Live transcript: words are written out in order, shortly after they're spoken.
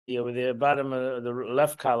over the bottom of the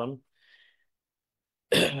left column.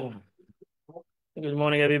 Good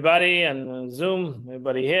morning, everybody, and Zoom.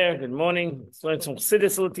 Everybody here. Good morning. Let's learn some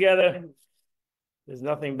chassidus together. There's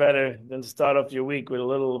nothing better than to start off your week with a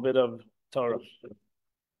little bit of Torah.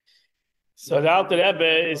 So the Alter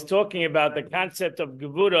Rebbe is talking about the concept of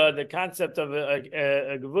gevura, the concept of a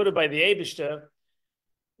gevura by the Eibishter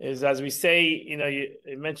is, as we say,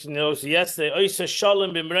 you mentioned it also yesterday, Oisa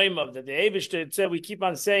Shalom B'mreimov, that the Eibishter, it said, we keep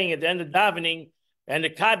on saying at the end of davening and the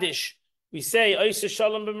Kaddish, we say Oisa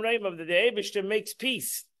Shalom B'mreimov, that the Eibishter makes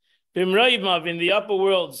peace B'mreimov in the upper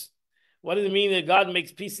worlds. What does it mean that God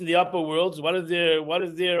makes peace in the upper worlds? What is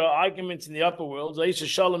their arguments in the upper worlds? Oisa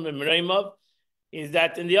Shalom B'mreimov is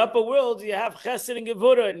that in the upper world you have chesed and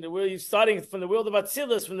gevura, and the world you're starting from the world of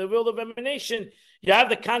Atzilus, from the world of emanation. You have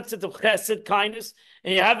the concept of chesed, kindness,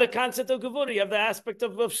 and you have the concept of gevura. You have the aspect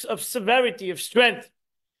of severity, of strength,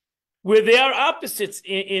 where they are opposites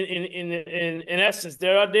in essence.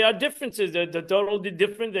 There are differences. They're totally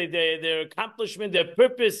different. Their accomplishment, their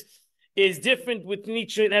purpose is different within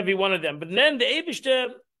each and every one of them. But then the Eibishter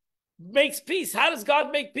makes peace. How does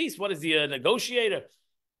God make peace? What is the negotiator?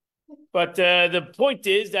 But the point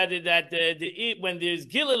is that when there's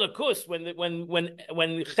gilul akus, when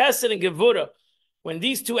chesed and gevura, when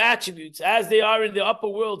these two attributes, as they are in the upper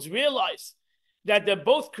worlds, realize that they're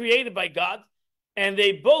both created by God and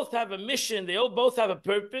they both have a mission, they both have a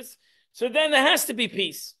purpose, so then there has to be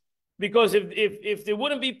peace. Because if there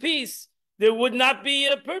wouldn't be peace, there would not be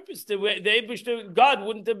a purpose. God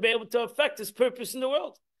wouldn't be able to affect his purpose in the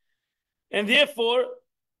world. And therefore,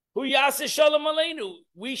 we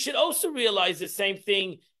should also realize the same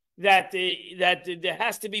thing, that there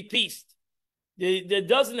has to be peace. That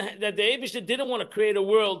the Eibishter didn't want to create a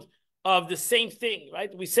world of the same thing,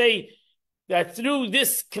 right? We say that through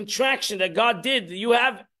this contraction that God did, you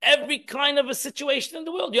have every kind of a situation in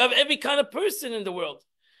the world. You have every kind of person in the world.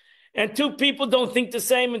 And two people don't think the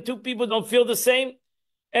same, and two people don't feel the same.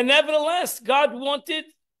 And nevertheless, God wanted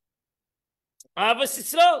Avas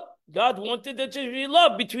Yisrael. God wanted there to be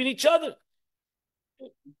love between each other.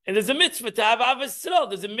 And there's a mitzvah to have Avas Yisrael.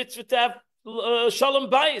 There's a mitzvah to have Shalom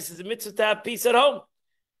Bayis. There's a mitzvah to have peace at home.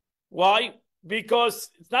 Why? Because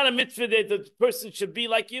it's not a mitzvah that the person should be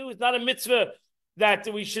like you. It's not a mitzvah that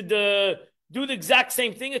we should do the exact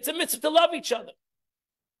same thing. It's a mitzvah to love each other.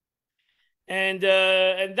 And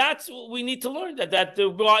that's what we need to learn.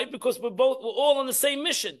 Why? Because we're all on the same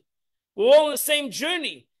mission. We're all on the same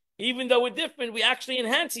journey. Even though we're different, we actually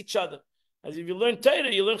enhance each other. As if you learn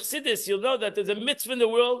Torah, you learn chassidus, you'll know that there's a mitzvah in the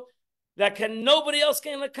world that nobody else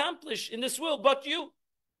can accomplish in this world but you.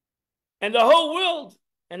 And the whole world,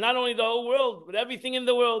 and not only the whole world, but everything in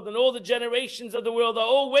the world and all the generations of the world are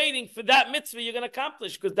all waiting for that mitzvah you're going to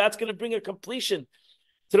accomplish, because that's going to bring a completion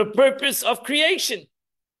to the purpose of creation.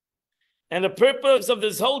 And the purpose of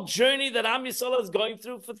this whole journey that Am Yisrael is going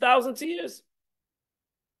through for thousands of years.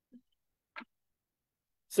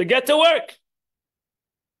 So get to work.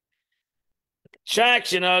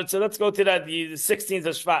 Contraction, so let's go to that, the 16th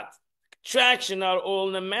of Shvat. Contraction are all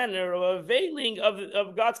in a manner of a veiling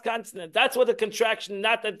of God's constant. That's what the contraction,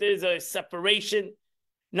 not that there's a separation,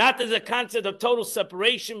 not there's a concept of total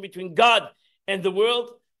separation between God and the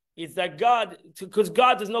world. It's that God, because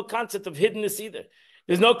God, there's no concept of hiddenness either.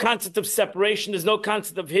 There's no concept of separation. There's no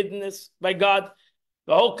concept of hiddenness by God.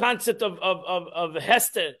 The whole concept of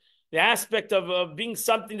Hester, the aspect of being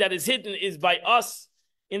something that is hidden, is by us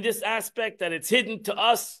in this aspect, that it's hidden to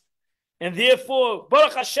us. And therefore,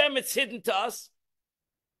 Baruch Hashem, it's hidden to us.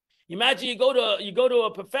 Imagine you go to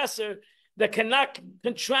a professor that cannot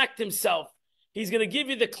contract himself. He's going to give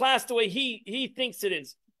you the class the way he thinks it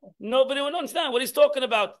is. Nobody would understand what he's talking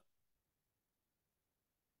about.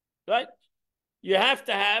 Right? You have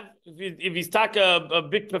to have, if he's a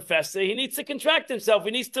big professor, he needs to contract himself.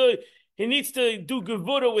 He needs to do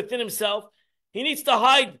gevura within himself. He needs to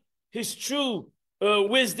hide his true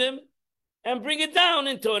wisdom and bring it down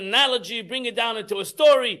into an analogy, bring it down into a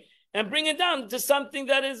story, and bring it down to something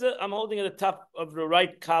that is, I'm holding at the top of the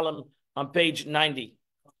right column on page 90.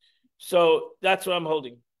 So that's what I'm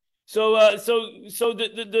holding. So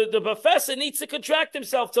the professor needs to contract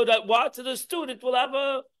himself so that So the student will have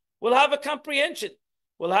a comprehension,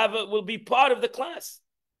 will be part of the class.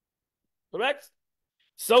 Correct?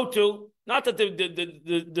 So too, not that the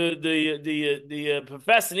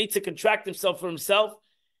professor needs to contract himself for himself.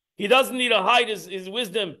 He doesn't need to hide his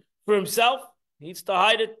wisdom for himself. He needs to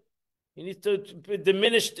hide it. He needs to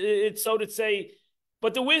diminish it, so to say.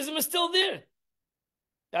 But the wisdom is still there.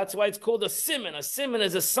 That's why it's called a siman. A siman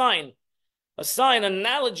is a sign. A sign, an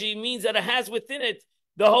analogy, means that it has within it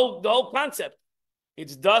the whole concept.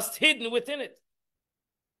 It's dust hidden within it.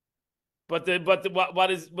 but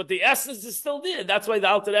the essence is still there. That's why the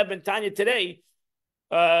Alter Rebbe and Tanya today,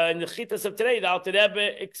 in the Chitas of today, the Alter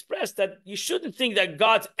Rebbe expressed that you shouldn't think that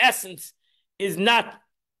God's essence is not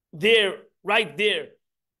there, right there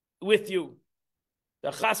with you.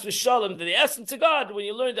 The Chas v'Shalom, the essence of God, when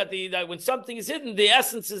you learn that when something is hidden, the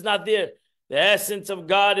essence is not there. The essence of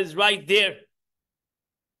God is right there.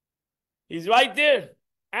 He's right there.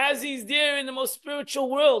 As he's there in the most spiritual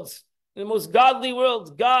worlds, in the most godly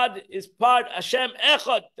worlds. God is part, Hashem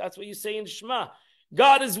Echad. That's what you say in Shema.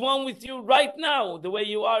 God is one with you right now, the way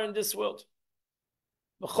you are in this world.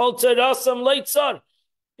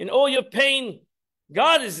 In all your pain,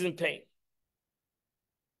 God is in pain.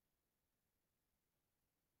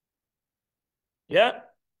 Yeah.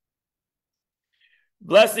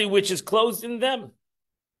 Blessed which is closed in them.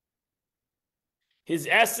 His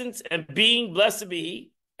essence and being, blessed be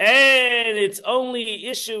he. And it's only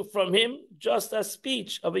issue from him, just as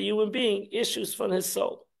speech of a human being issues from his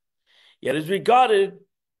soul. Yet is regarded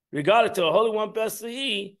to a Holy One, blessed be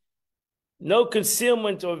he, no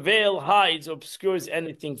concealment or veil hides or obscures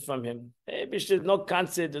anything from him. There's no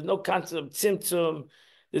concept of tzimtzum,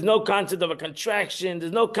 there's no concept of a contraction,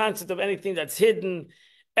 there's no concept of anything that's hidden.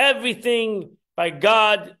 Everything by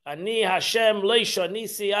God, Ani Hashem Leisha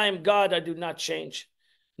Nisi, I am God, I do not change.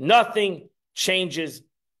 Nothing changes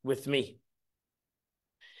with me.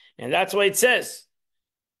 And that's why it says,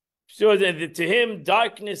 so that to him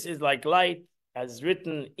darkness is like light, as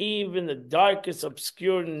written, even the darkest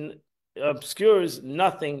obscures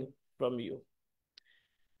nothing from you.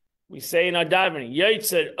 We say in our davening,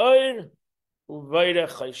 Yotzer Or Uveira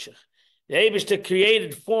Chayshech. The Eibishter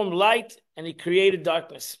created, formed light, and he created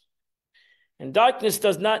darkness. And darkness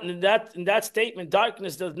does not, in that statement,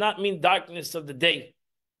 darkness does not mean darkness of the day.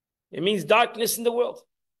 It means darkness in the world.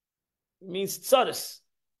 It means tzaddis,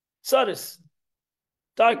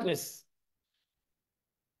 darkness.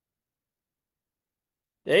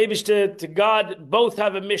 The Eibishter to God both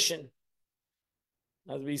have a mission.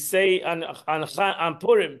 As we say on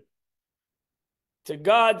Purim, to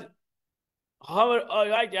God, all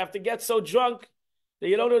right, you have to get so drunk that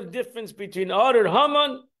you don't know the difference between Arur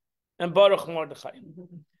Haman and Baruch Mordechai,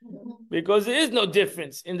 because there is no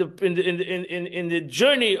difference in the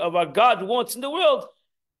journey of what God wants in the world.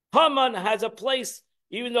 Haman has a place,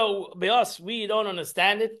 even though by us we don't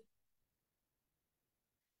understand it.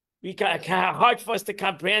 We can't hard for us to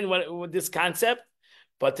comprehend what this concept,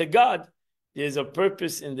 but to God, there's a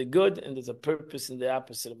purpose in the good and there's a purpose in the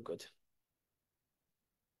opposite of good.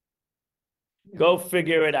 Go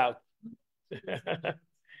figure it out.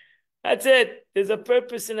 That's it. There's a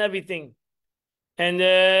purpose in everything. And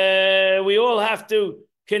we all have to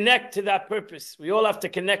connect to that purpose. We all have to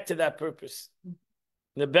connect to that purpose in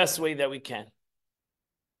the best way that we can.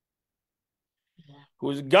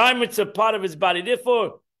 Whose garments are part of his body.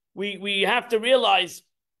 Therefore, we have to realize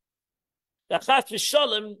that Chas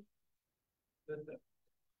v'Shalom,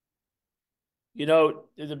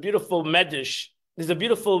 there's a beautiful medrash. There's a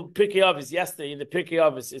beautiful Pirkei Avos. Yesterday in the Pirkei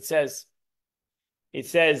Avos, it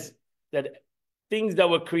says that things that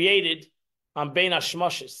were created on Bein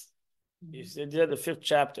Hashmoshes. You said the 5th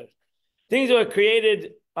chapter. Things that were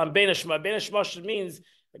created on Bein Hashmoshes. Bein Hashmoshes means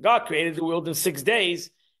that God created the world in 6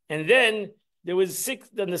 days, and then there was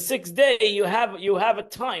on the 6th day you have a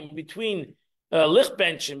time between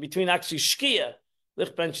Lichtbenchen, between actually Shkia.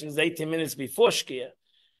 Lichtbenchen is 18 minutes before Shkia.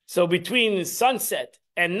 So between sunset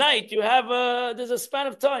and night, there's a span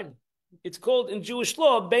of time. It's called in Jewish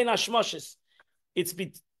law Bein Hashmoshes. It's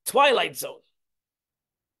twilight zone.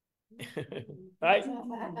 Right?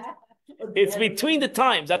 It's between the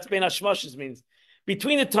times. That's Bein Hashmoshes means.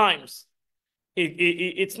 Between the times.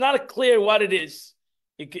 It's not clear what it is.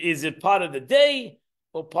 Is it part of the day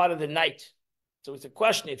or part of the night? So it's a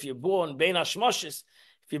question. If you're born Bein Hashmoshes,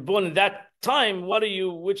 if you're born in that time, when were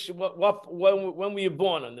you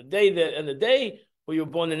born? On the day, or you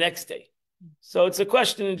were born the next day? So it's a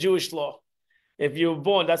question in Jewish law. If you were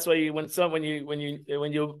born, that's why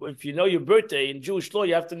if you know your birthday in Jewish law,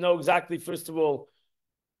 you have to know exactly, first of all,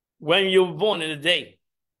 when you were born in a day.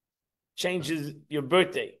 Changes your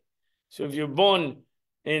birthday. So if you're born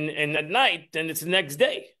in at night, then it's the next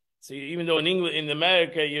day. So even though in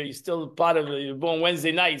America, you're still part of you're born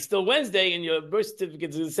Wednesday night, it's still Wednesday, and your birth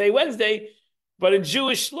certificate doesn't say Wednesday, but in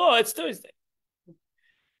Jewish law, it's Thursday.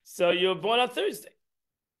 So you're born on Thursday.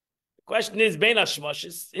 The question is, Bein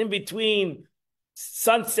Hashmoshes, in between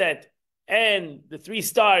sunset and the 3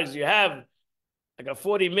 stars, you have like a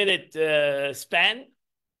 40-minute span.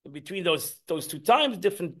 In between those 2 times,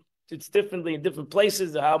 it's differently in different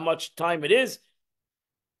places, how much time it is.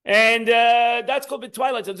 And that's called the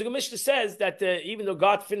twilight zone. So the Mishnah says that even though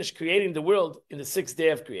God finished creating the world in the sixth day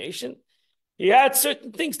of creation, he had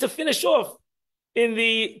certain things to finish off in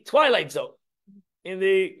the twilight zone.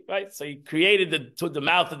 Right, so he created the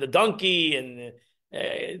mouth of the donkey, and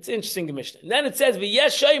it's interesting, the Mishnah. And then it says,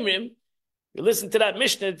 "V'yesh shomrim." You listen to that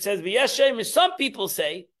Mishnah. It says, "V'yesh shomrim." Some people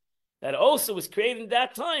say that also was created in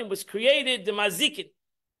that time was created the mazikin,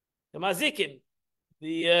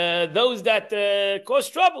 those that cause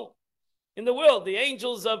trouble in the world, the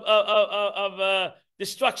angels of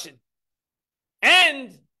destruction,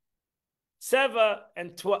 and seva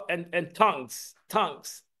and tongues. A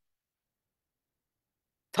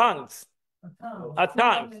tongue.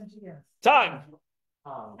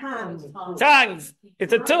 Tongues.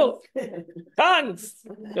 It's a tool. Tongues.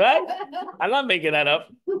 Right? I'm not making that up.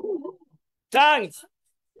 Tongues.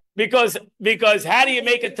 Because how do you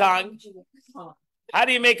make a tongue? How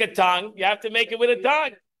do you make a tongue? You have to make it with a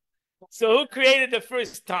tongue. So who created the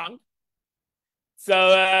first tongue? So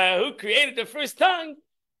who created the first tongue?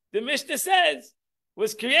 The Mishnah says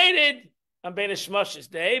was created on Bein Hashmoshes.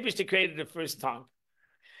 The Eibishter created the first tongue.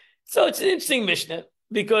 So it's an interesting Mishnah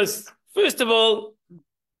because, first of all,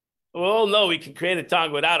 we all know we can create a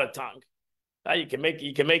tongue without a tongue. You can make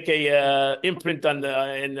a imprint on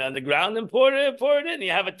the ground and pour it in, and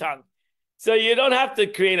you have a tongue. So you don't have to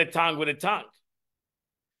create a tongue with a tongue.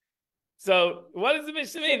 So what does the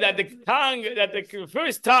Mishnah mean? That the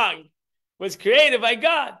first tongue was created by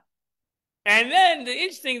God. And then the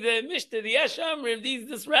Mishnah, the Yesh Amrim,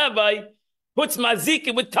 this rabbi puts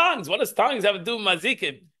mazikim with tongues. What does tongues have to do with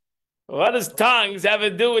mazikim? What does tongues have to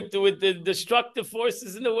do with the destructive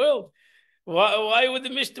forces in the world? Why would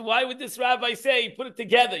this rabbi say put it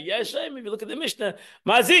together? Yesh Amrim, if you look at the Mishnah,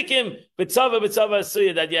 mazikim b'tzava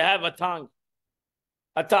asuya, that you have a tongue,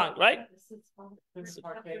 right?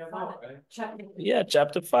 Yeah,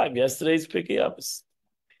 chapter 5. Yesterday's picking up.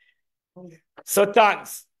 So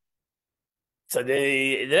tongues. So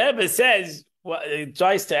the Rebbe says,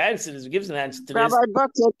 tries to answer this, gives an answer to Rabbi this.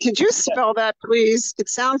 Buckle, could you spell that, please? It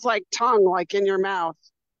sounds like tongue, like in your mouth.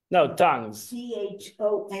 No, tongues. THONG.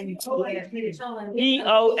 TONG.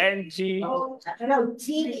 No,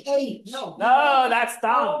 TH. No, that's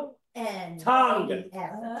tongue. Tongue.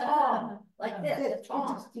 Like this.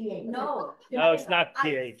 No. No, it's not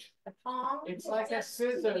TH. It's like a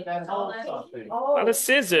scissor that holds something. Not a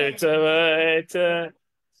scissor. It's a.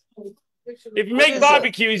 If you make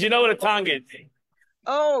barbecues, you know what a tongue is.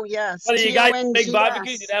 Oh, yes. What do you guys make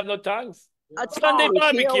barbecues? You have no tongues? A Sunday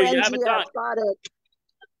barbecue, you have a tongue. Got it.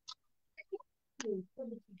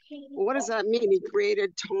 What does that mean? He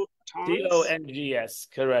created tongues? TONGS,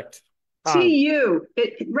 correct. TU.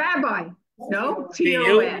 Rabbi. No?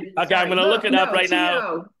 TON. Okay, I'm going to look it up right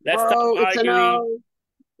now. Let's stop arguing.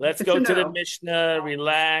 Let's go to the Mishnah.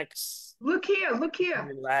 Relax. Look here.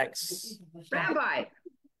 Relax. Rabbi.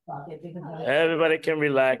 Everybody can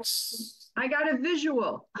relax. I got a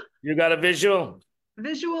visual. You got a visual?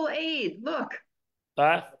 Visual aid. Look.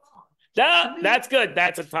 Huh? That's good.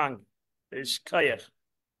 That's a tongue.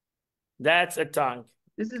 That's a tongue.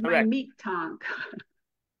 This is my meat tongue.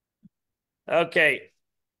 Okay.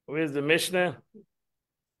 Where's the Mishnah?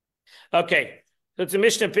 Okay. So it's a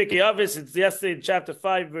Mishnah Pirkei Avos. It's yesterday, chapter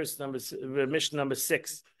 5, Mishnah number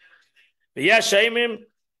 6.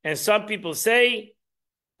 And some people say,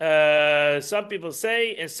 and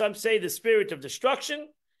some say the spirit of destruction,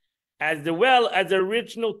 as well as the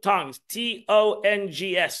original tongues,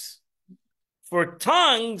 TONGS. For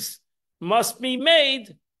tongues must be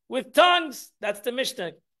made with tongues. That's the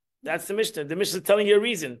Mishnah. The Mishnah is telling you a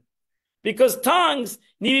reason. Because tongues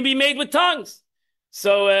need to be made with tongues.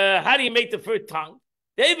 So how do you make the first tongue?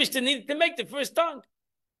 The Eibishter needed to make the first tongue.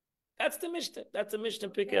 That's the Mishnah. That's the Mishnah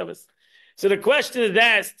Pirkei Avos. So the question is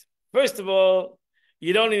asked, first of all,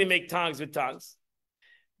 you don't need to make tongues with tongues.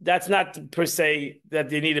 That's not per se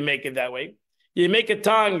that you need to make it that way. You make a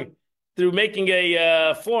tongue through making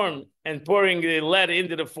a form and pouring the lead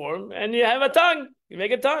into the form, and you have a tongue. You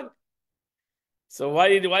make a tongue. So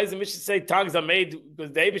why does the Mishnah say tongues are made?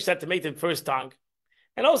 Because the Eibishter had to make the first tongue.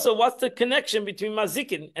 And also, what's the connection between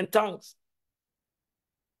mazikin and tongues?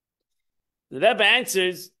 The Rebbe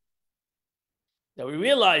answers that we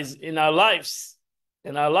realize in our lives,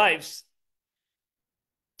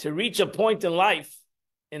 to reach a point in life,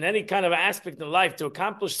 in any kind of aspect in life, to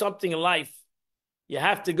accomplish something in life, you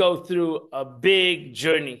have to go through a big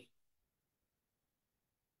journey.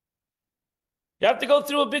 You have to go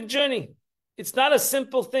through a big journey. It's not a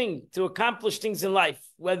simple thing to accomplish things in life.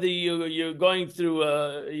 Whether you're going through,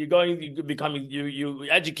 you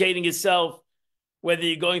educating yourself, whether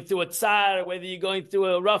you're going through a tsar, whether you're going through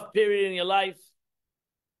a rough period in your life.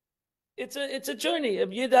 It's a journey. A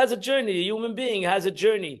yid has a journey. A human being has a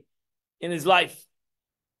journey in his life.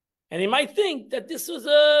 And he might think that this was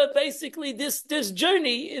basically this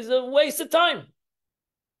journey is a waste of time.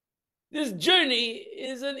 This journey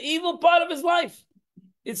is an evil part of his life.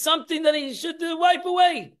 It's something that he should wipe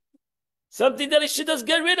away. Something that he should just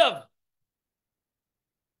get rid of.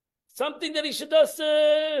 Something that he should just,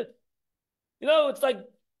 it's like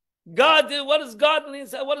God, what does God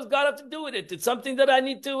have to do with it? It's something that I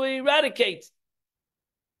need to eradicate.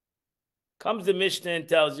 Comes the Mishnah and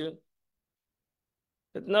tells you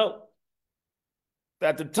that no,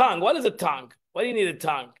 that the tongue, what is a tongue? What do you need a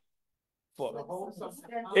tongue for?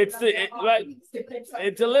 It's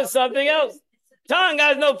to list something else. Tongue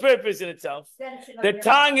has no purpose in itself. The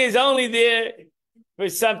tongue is only there for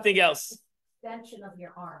something else. Extension of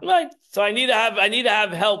your arm. Right. So I need to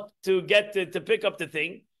have help to get to pick up the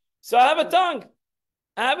thing. So I have a tongue.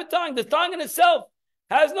 The tongue in itself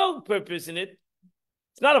has no purpose in it.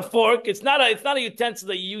 It's not a fork. It's not a utensil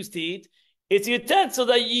that you use to eat. It's a utensil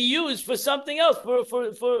that you use for something else,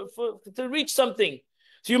 to reach something.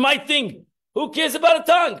 So you might think, who cares about a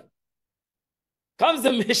tongue? Comes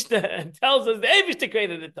the Mishnah and tells us the Eibishter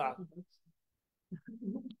created the tongue.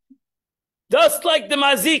 Just like the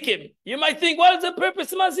mazikim. You might think, what is the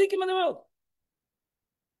purpose of mazikim in the world?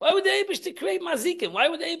 Why would the Eibishter create mazikim? Why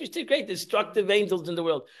would the Eibishter create destructive angels in the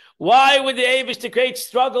world? Why would the Eibishter create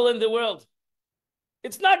struggle in the world?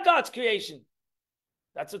 It's not God's creation.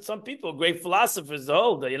 That's what some people, great philosophers,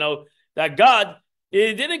 hold. That God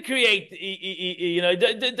didn't create,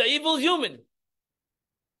 the evil human.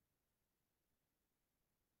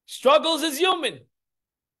 Struggles is human.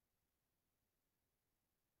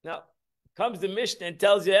 Now, comes the Mishnah and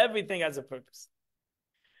tells you everything has a purpose.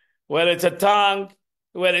 Whether it's a tongue,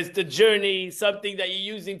 whether it's the journey, something that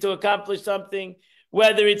you're using to accomplish something,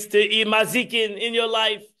 whether it's the mazikin in your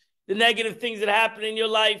life, the negative things that happen in your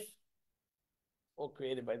life, all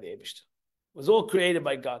created by the Eibishter. It was all created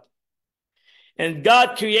by God. And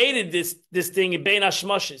God created this thing in Bein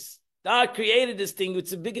Hashmoshes. God created this thing.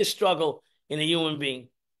 It's the biggest struggle in a human being.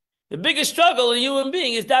 The biggest struggle in a human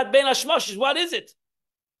being is that Bein Hashmoshes. What is it?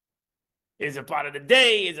 Is it part of the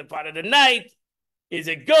day? Is it part of the night? Is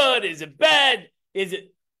it good? Is it bad? Is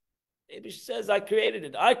it? Eibishter says, I created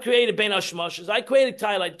it. I created Bein Hashmoshes. I created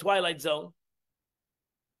Twilight Zone.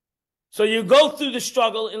 So you go through the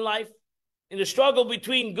struggle in life, in the struggle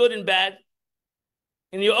between good and bad,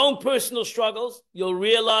 in your own personal struggles, you'll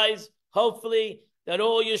realize, hopefully, that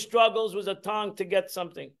all your struggles was a tongue to get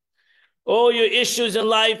something. All your issues in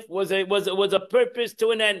life was a purpose to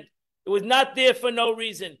an end. It was not there for no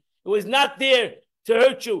reason. It was not there to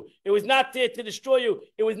hurt you. It was not there to destroy you.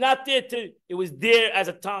 It was there as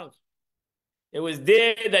a tongue. It was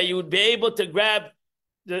there that you would be able to grab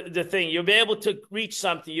the thing. You'll be able to reach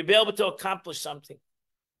something. You'll be able to accomplish something.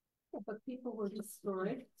 But people were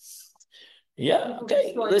destroyed. Yeah,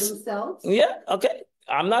 okay. Themselves. Yeah, okay.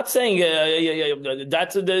 I'm not saying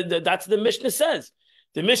that's the Mishnah says.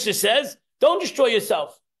 The Mishnah says, don't destroy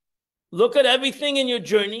yourself. Look at everything in your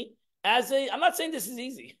journey I'm not saying this is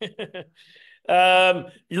easy. You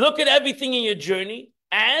look at everything in your journey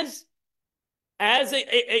as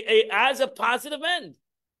a positive end.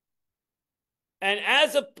 And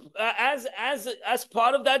as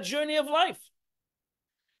part of that journey of life.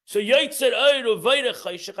 So Yotzer Oir U'Voirech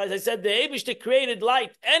Choshech, as I said, the Eibishter created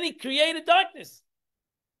light and he created darkness.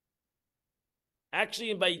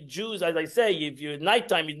 Actually, by Jews, as I say, if you're at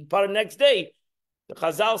nighttime, you're part of the next day. The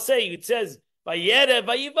Chazal say, it says, Vayere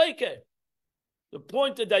Vayivoker. The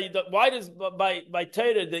point that why does by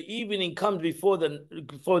Torah the evening comes before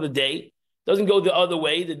the day? Doesn't go the other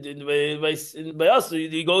way. By us,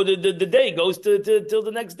 you go the day goes till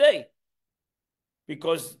the next day,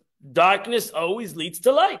 because darkness always leads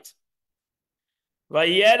to light. The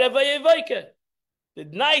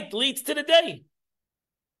night leads to the day.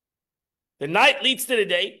 The night leads to the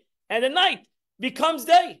day, and the night becomes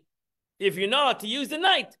day. If you know how to use the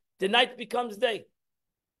night becomes day.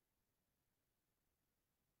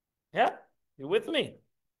 Yeah, you with me?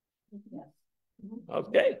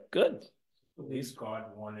 Okay, good. Police guard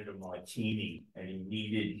wanted a martini and he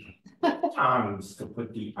needed tongs to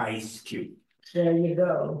put the ice cube. There you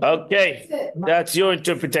go. Okay, that's your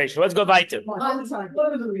interpretation. Let's go weiter. One of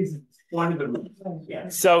the reasons. One of the reasons,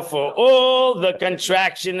 yes. So for all the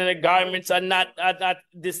contraction and the garments are not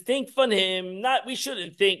distinct from him, we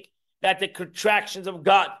shouldn't think that the contractions of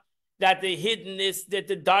God, that the hiddenness, that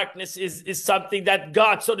the darkness is something that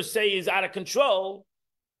God, so to say, is out of control.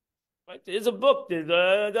 Right? There's a book.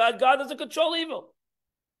 God doesn't control evil.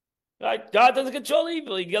 Right? God doesn't control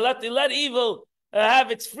evil. He let evil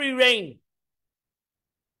have its free reign.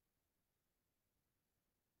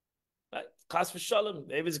 Chas v'shalom.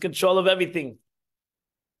 The Eibushter's in control of everything.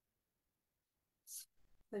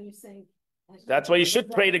 So you're saying. That's why you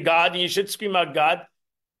should pray to God and you should scream out God.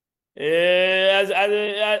 As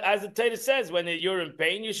the Torah says, when you're in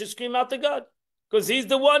pain, you should scream out to God. Because he's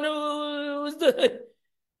the one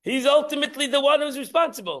he's ultimately the one who's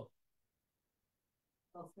responsible.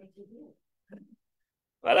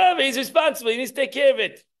 Whatever, he's responsible. He needs to take care of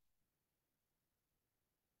it.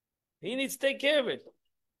 He needs to take care of it.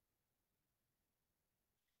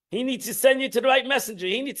 He needs to send you to the right messenger.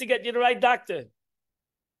 He needs to get you the right doctor.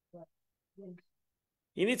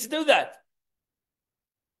 He needs to do that.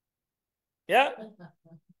 Yeah?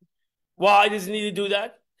 Why does he need to do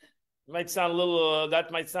that? Might sound a little.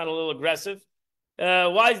 That might sound a little aggressive.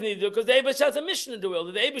 Why does he need to do it? Because the Eibushter has a mission in the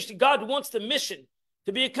world. The Eibushter, God wants the mission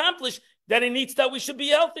to be accomplished. Then he needs that we should be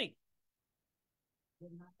healthy,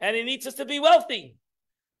 and he needs us to be wealthy.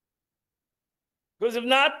 Because if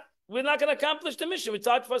not, we're not going to accomplish the mission. It's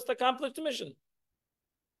hard for us to accomplish the mission.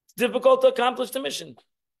 It's difficult to accomplish the mission.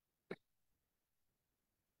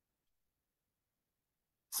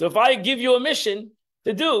 So if I give you a mission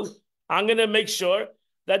to do, I'm going to make sure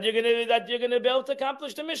that you're going to be able to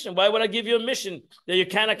accomplish the mission. Why would I give you a mission that you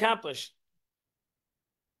can't accomplish?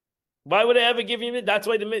 Why would I ever give you? That's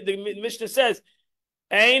why the Mishnah says,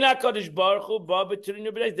 "Ein HaKadosh Baruch Hu ba b'turin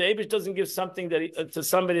u'b'reis." The Eibush doesn't give something that to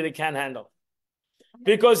somebody they can't handle.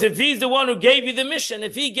 Because if he's the one who gave you the mission,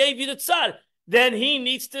 if he gave you the tzar, then he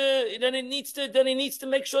needs to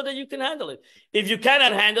make sure that you can handle it. If you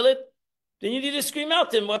cannot handle it, then you need to scream out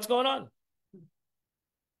to him, what's going on?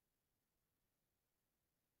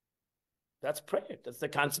 That's prayer. That's the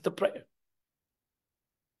concept of prayer.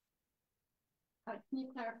 Can you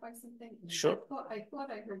clarify something? Sure. I thought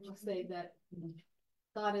I heard you say that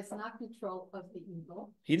God is not in control of the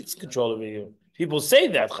evil. He is in control of you. People say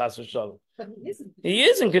that, chas v'shalom. But he isn't. He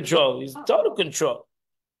is in control. He's in total control.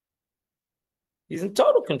 He's in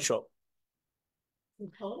total control.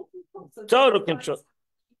 In total control? So Total God control. decides-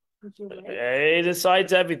 He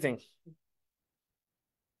decides everything.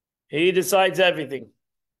 He decides everything.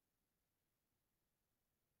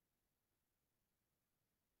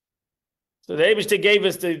 So the Eibushter gave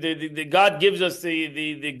us the God gives us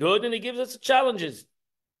the good and he gives us the challenges.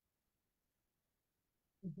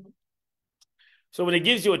 So when he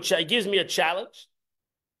gives you he gives me a challenge,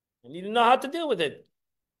 I need to know how to deal with it.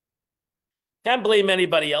 Can't blame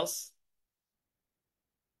anybody else.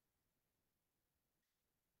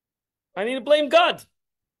 I need to blame God.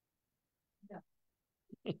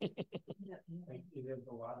 There's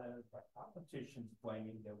a lot of politicians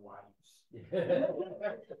blaming their wives.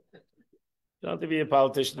 You don't have to be a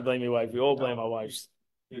politician to blame your wife. We all blame our wives.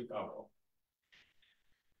 You go.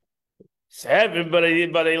 It's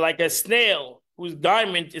everybody, like a snail whose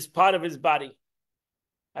garment is part of his body.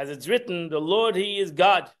 As it's written, the Lord, he is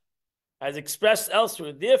God, as expressed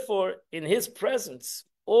elsewhere. Therefore, in his presence,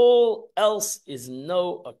 all else is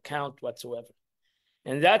no account whatsoever.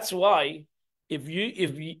 And that's why if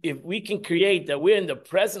we can create that we're in the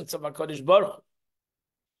presence of HaKadosh Baruch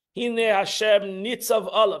Hu, Hine Hashem Nitzav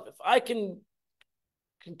Olav, if I can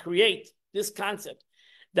create this concept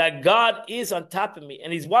that God is on top of me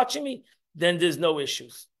and he's watching me, then there's no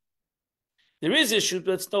issues. There is issues,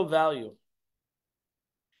 but it's no value.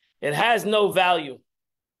 It has no value.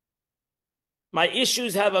 My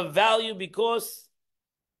issues have a value because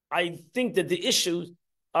I think that the issues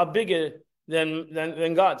are bigger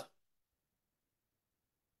than God.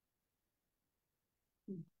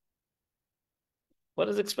 What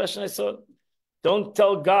is the expression I saw? Don't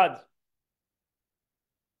tell God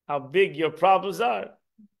how big your problems are.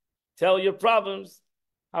 Tell your problems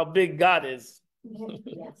how big God is.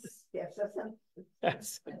 Yes,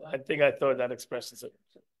 Yes, I think I thought that expression.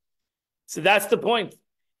 So that's the point.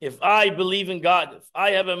 If I believe in God, if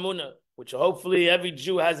I have emunah, which hopefully every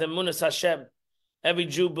Jew has emunah Hashem, every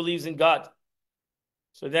Jew believes in God.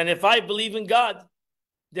 So then if I believe in God,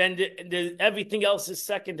 then everything else is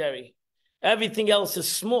secondary. Everything else is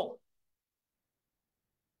small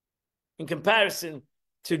in comparison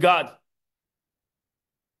to God.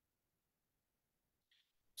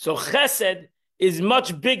 So chesed is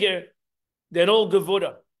much bigger than all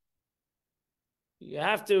gevura. You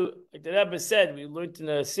have to, like the Rebbe said, we learned in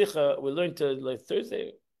a sikha, we learned like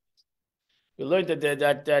Thursday, we learned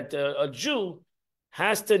that a Jew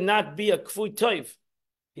has to not be a kfui toiv.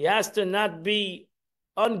 He has to not be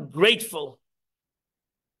ungrateful.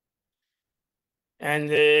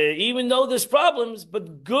 And even though there's problems,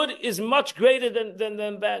 but good is much greater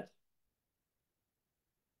than bad.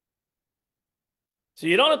 So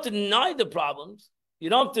you don't have to deny the problems. You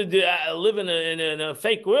don't have to live in a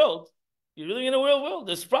fake world. You're living in a real world.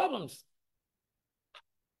 There's problems.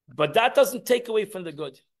 But that doesn't take away from the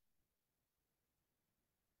good.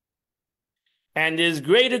 And there's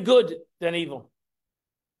greater good than evil.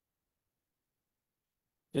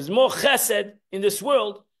 There's more chesed in this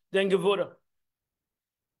world than gevura.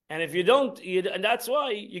 And if you don't, and that's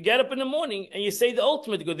why you get up in the morning and you say the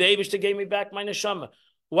ultimate good. The Eibishter gave me back my neshama.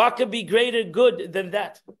 What could be greater good than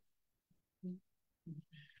that?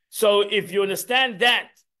 So if you understand that,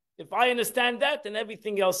 if I understand that, then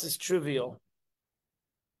everything else is trivial.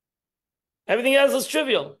 Everything else is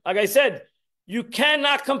trivial. Like I said, you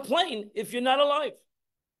cannot complain if you're not alive.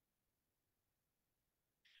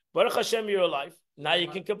 Baruch Hashem, you're alive. Now you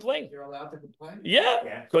can complain. You're allowed to complain?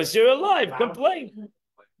 Yeah, because you're alive. Complain.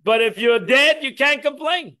 But if you're dead, you can't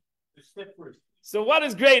complain. So what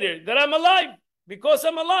is greater? That I'm alive. Because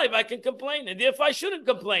I'm alive, I can complain. And therefore I shouldn't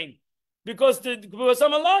complain. Because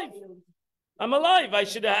I'm alive. I'm alive. I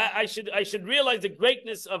should realize the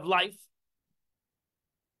greatness of life.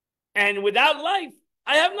 And without life,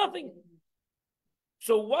 I have nothing.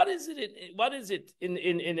 So what is it? What is it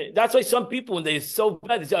in that's why some people, when they're so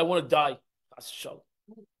bad, they say, I want to die.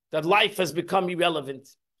 That life has become irrelevant.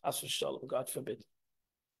 God forbid.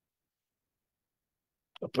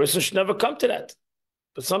 A person should never come to that.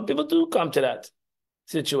 But some people do come to that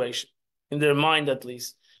situation, in their mind at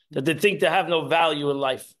least, that they think they have no value in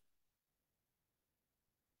life.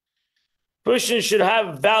 Persons should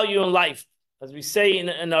have value in life. As we say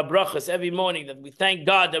in our brachas every morning, that we thank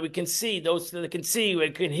God that we can see, those that can see,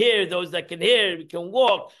 we can hear, those that can hear, we can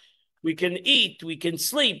walk, we can eat, we can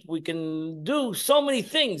sleep, we can do so many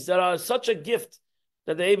things that are such a gift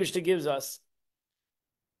that the Eibishter gives us,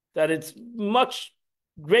 that it's much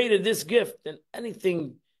greater, this gift, than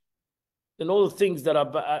anything, than all the things that are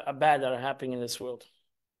bad that are happening in this world.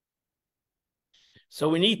 So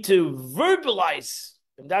we need to verbalize,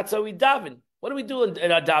 and that's how we daven. What do we do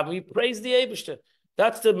in our davening? We praise the Eibishter.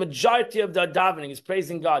 That's the majority of the davening, is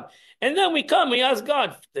praising God. And then we come, we ask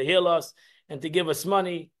God to heal us and to give us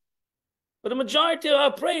money. But the majority of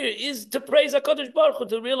our prayer is to praise HaKadosh Baruch Hu,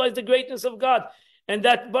 to realize the greatness of God. And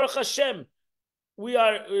that Baruch Hashem, we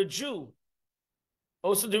are a Jew.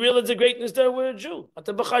 Also to realize the greatness that we're a Jew.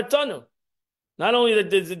 Not only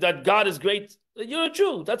that God is great, that you're a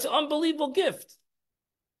Jew. That's an unbelievable gift.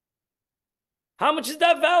 How much is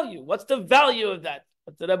that value? What's the value of that?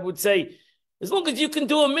 But the Rebbe would say, as long as you can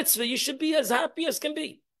do a mitzvah, you should be as happy as can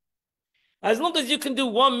be. As long as you can do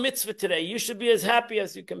one mitzvah today, you should be as happy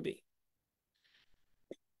as you can be.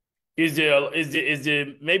 Is there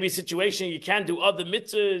maybe a situation you can't do other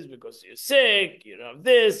mitzvahs because you're sick, you don't have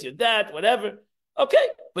this, you're that, whatever? Okay,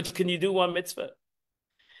 but can you do one mitzvah?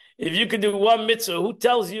 If you can do one mitzvah, who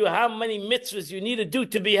tells you how many mitzvahs you need to do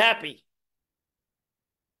to be happy?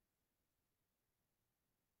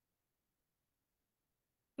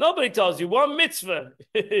 Nobody tells you one mitzvah.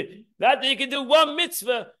 That you can do one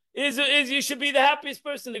mitzvah is you should be the happiest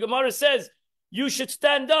person. The Gemara says you should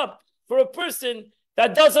stand up for a person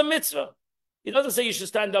that does a mitzvah. It doesn't say you should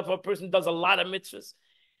stand up for a person who does a lot of mitzvahs.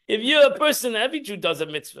 If you're a person, every Jew does a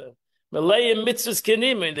mitzvah. Malay mitzvahs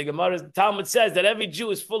kenim, and the Gemara, the Talmud says that every Jew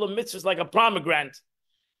is full of mitzvahs like a pomegranate.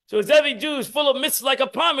 So if every Jew is full of mitzvahs like a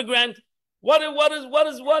pomegranate, what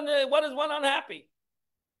is one unhappy?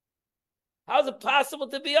 How is it possible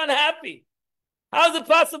to be unhappy? How is it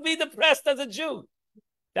possible to be depressed as a Jew?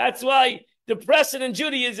 That's why depression in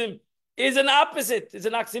Judaism is an opposite. It's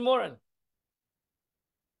an oxymoron.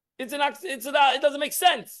 It doesn't make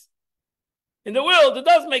sense. In the world, it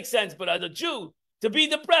does make sense, but as a Jew, to be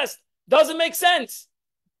depressed doesn't make sense.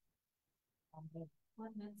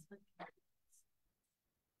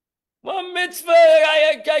 One mitzvah,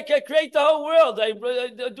 I create the whole world. I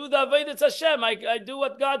do the Avodas Hashem. I do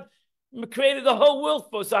what God created the whole world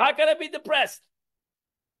for. So how can I be depressed?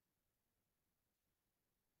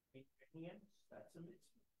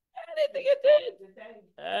 Anything you did.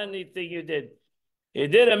 Anything you did. You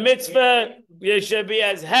did a mitzvah, you should be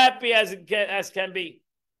as happy as can be.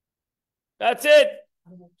 That's it.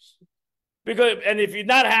 And if you're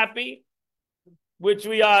not happy, which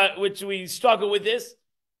we struggle with this,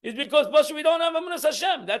 is because we don't have Avodas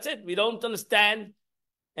Hashem. That's it. We don't understand.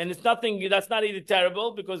 And it's nothing, that's not even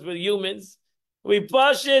terrible because we're humans. We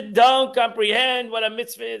don't comprehend what a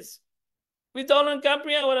mitzvah is. We don't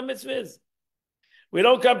comprehend what a mitzvah is. We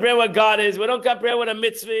don't comprehend what God is. We don't comprehend what a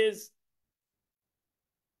mitzvah is.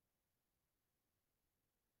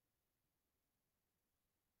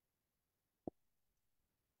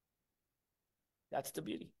 That's the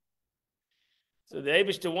beauty. So the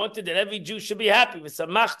Eibishter wanted that every Jew should be happy with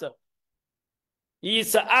samachta.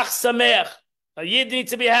 Yisa'ach sameach. A Yid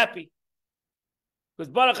needs to be happy. Because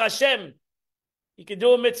Baruch Hashem, he can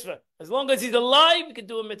do a mitzvah. As long as he's alive, he can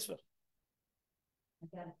do a mitzvah. I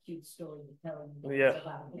got a cute story to tell you. Yeah.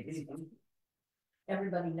 About it.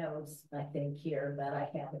 Everybody knows, I think, here that I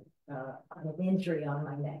had an injury on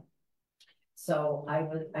my neck. So I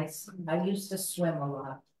used to swim a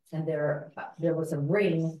lot, and there was a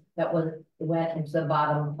ring that went into the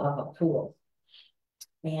bottom of a pool,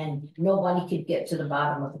 and nobody could get to the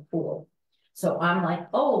bottom of the pool. So I'm like,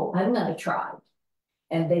 oh, I'm gonna try,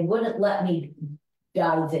 and they wouldn't let me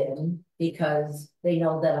dive in because they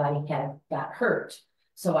know that I had got hurt.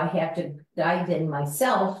 So I had to dive in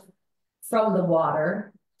myself from the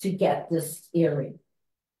water to get this earring.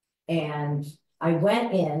 And I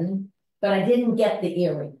went in, but I didn't get the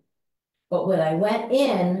earring. But when I went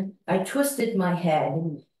in, I twisted my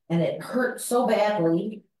head and it hurt so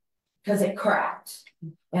badly because it cracked.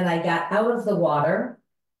 And I got out of the water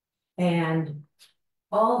and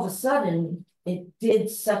all of a sudden it did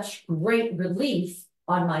such great relief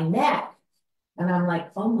on my neck. And I'm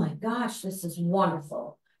like, oh my gosh, this is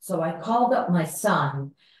wonderful. So I called up my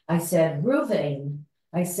son. I said, Ruvain,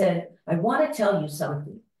 I said, I want to tell you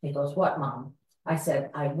something. He goes, what, Mom? I said,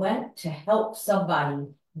 I went to help somebody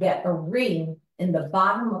get a ring in the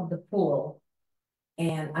bottom of the pool.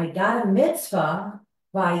 And I got a mitzvah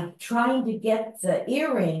by trying to get the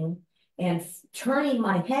earring, and turning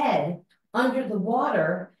my head under the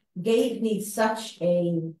water gave me such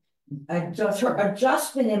a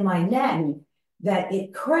adjustment in my neck that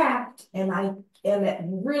it cracked, and it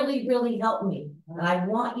really, really helped me. And I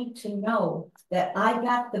want you to know that I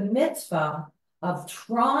got the mitzvah of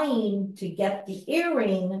trying to get the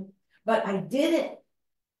earring, but I didn't.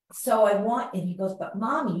 So and he goes, but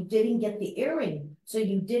Mom, you didn't get the earring, so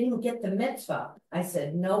you didn't get the mitzvah. I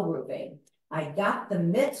said, no, Ruben, I got the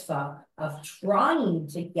mitzvah of trying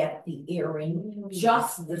to get the earring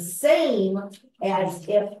just the same as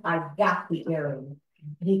if I got the earring.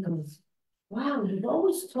 And he goes, wow, you've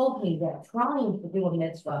always told me that trying to do a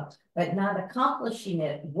mitzvah, but not accomplishing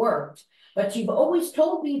it worked. But you've always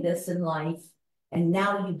told me this in life, and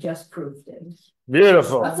now you just proved it.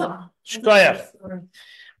 Beautiful. Shkoyach.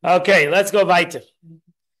 Okay, let's go weiter.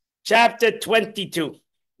 Chapter 22.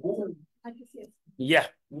 Yeah.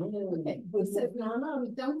 Okay, we said, no,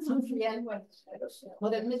 we don't comprehend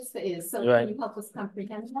what a mitzvah is. So Right. can you help us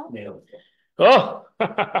comprehend that? Oh,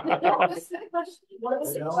 What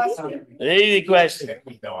was the question? easy question.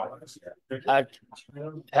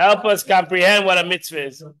 Help us comprehend what a mitzvah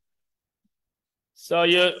is. So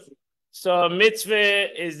a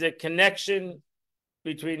mitzvah is the connection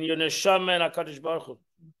between your neshama and HaKadosh Baruch Hu.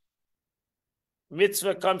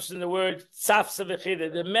 Mitzvah comes from the word tzafsa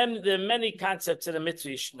v'chida. There are many concepts in a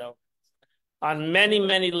mitzvah you should know, on many,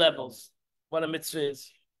 many levels, what a mitzvah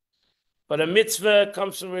is. But a mitzvah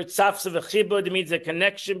comes from the word tzafsa v'chibud. It means a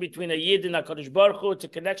connection between a yid and HaKadosh Baruch Hu. It's a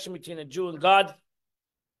connection between a Jew and God.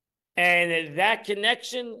 And that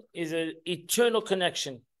connection is an eternal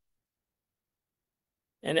connection.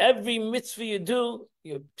 And every mitzvah you do,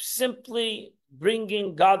 you're simply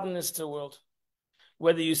bringing godliness to the world.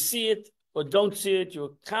 Whether you see it or don't see it, you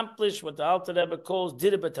accomplish what the Alter Rebbe calls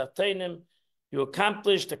dira b'tarteinim. You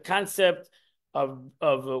accomplish the concept of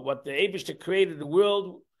what the Eibishter created the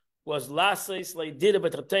world was lasais like dira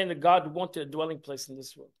b'tarteinim. God wanted a dwelling place in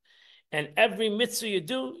this world, and every mitzvah you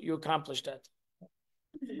do, you accomplish that.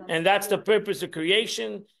 And that's the purpose of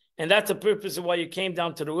creation, and that's the purpose of why you came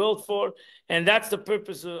down to the world for, and that's the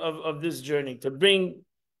purpose of this journey, to bring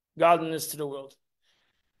godliness to the world.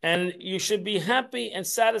 And you should be happy and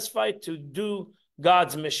satisfied to do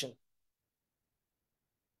God's mission.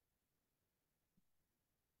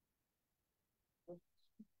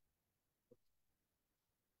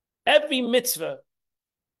 Every mitzvah,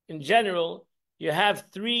 in general, you have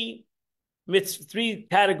three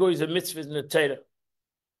categories of mitzvahs in the Torah.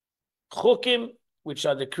 Chukim, which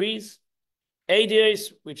are decrees;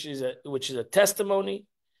 Eidos, which is a testimony;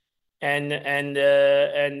 and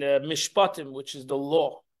mishpatim, which is the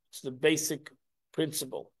law. It's the basic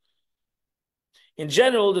principle. In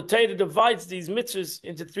general, the Torah divides these mitzvahs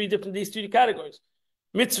into these three categories.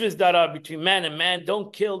 Mitzvahs that are between man and man: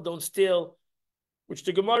 don't kill, don't steal, which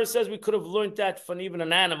the Gemara says we could have learned that from even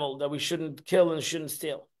an animal, that we shouldn't kill and shouldn't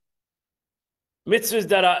steal. Mitzvahs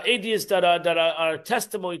that are eidos, that are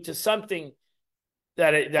testimony to something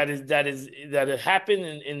that happened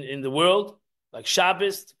in the world, like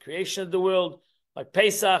Shabbos, the creation of the world, like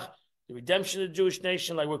Pesach, the redemption of the Jewish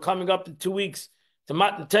nation. Like we're coming up in 2 weeks to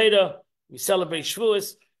Matan Torah, we celebrate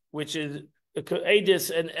Shavuos, which is eidos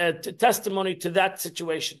and a testimony to that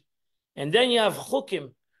situation. And then you have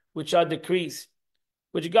chukim, which are decrees,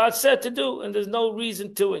 which God said to do, and there's no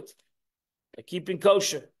reason to it. Like keeping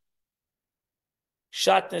kosher,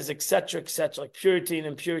 shatnez, etc., like purity and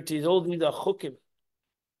impurities, all these are chukim.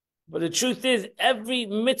 But the truth is, every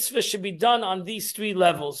mitzvah should be done on these three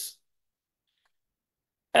levels.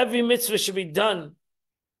 Every mitzvah should be done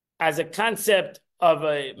as a concept of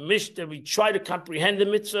a that we try to comprehend the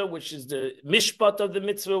mitzvah, which is the mishpat of the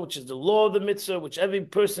mitzvah, which is the law of the mitzvah, which every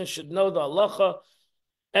person should know the halacha.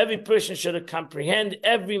 Every person should comprehend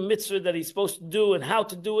every mitzvah that he's supposed to do and how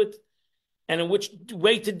to do it, and in which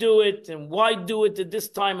way to do it, and why do it at this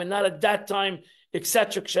time and not at that time,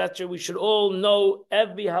 etc., etc. We should all know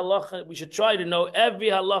every halacha. We should try to know every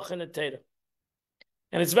halacha in the Torah.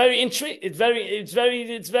 And it's very it's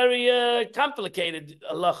very complicated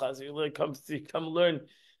halacha. So you come learn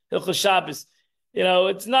Hilchos Shabbos. You know,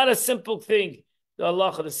 it's not a simple thing. The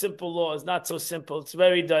halacha, the simple law, is not so simple. It's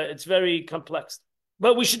very complex.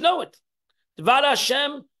 But we should know it. Dvar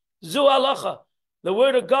Hashem zu halacha. The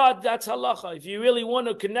word of God, that's halacha. If you really want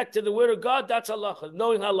to connect to the word of God, that's halacha.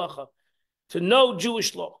 Knowing halacha, to know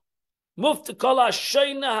Jewish law. Mufta kol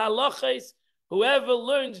hashayna halachas. Whoever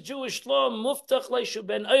learns Jewish law, muftach leishu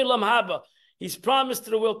ben olam haba, he's promised to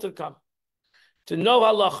the world to come. To know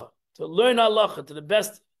halacha, to learn halacha to the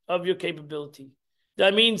best of your capability.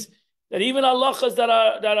 That means that even halachas that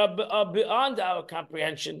are beyond our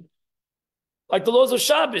comprehension, like the laws of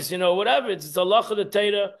Shabbos, whatever, it's the halacha, the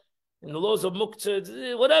Torah, and the laws of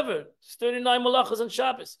Muktzah, whatever. It's 39 halachas on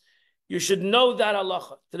Shabbos. You should know that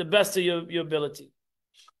halacha to the best of your ability.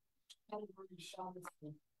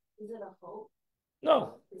 Is it a hope?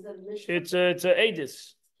 No, Is it it's a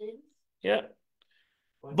edis. Yeah,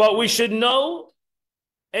 but we should know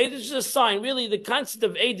edis is a sign. Really, the concept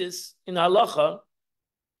of edis in halacha,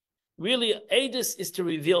 really, edis is to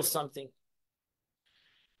reveal something.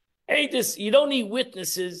 Edis, you don't need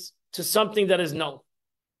witnesses to something that is known.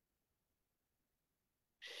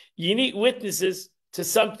 You need witnesses to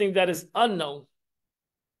something that is unknown.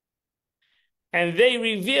 And they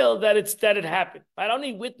reveal that it happened. I don't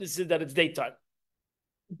need witnesses that it's daytime.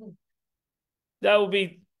 That will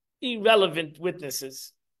be irrelevant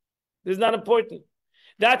witnesses. It's not important.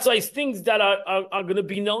 That's why things that are going to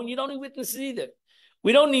be known, you don't need witnesses either.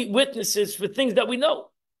 We don't need witnesses for things that we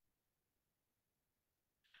know.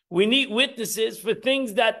 We need witnesses for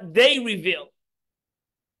things that they reveal.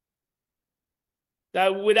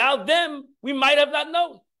 That without them, we might have not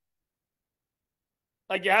known.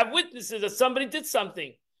 Like you have witnesses that somebody did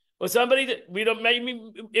something, or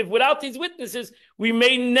if without these witnesses, we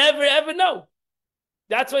may never ever know.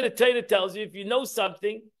 That's why the Torah tells you, if you know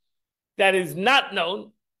something that is not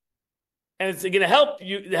known, and it's going to help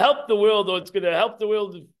the world, or it's going to help the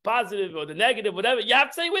world positive or the negative, whatever, you have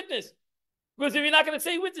to say witness. Because if you're not going to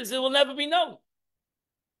say witness, it will never be known.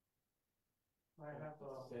 I have to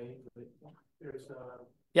say, there's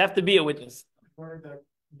You have to be a witness. word that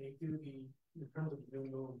they do in terms of new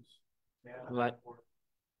moons, they have Right.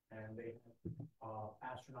 and they have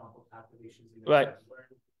astronomical calculations. Right.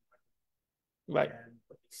 Right.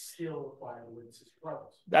 But they still require the witnesses for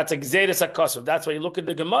others. That's a Gzeres HaKosov. That's why you look at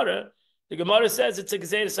the Gemara. The Gemara says it's a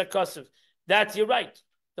Gzeres HaKosov. That you're right.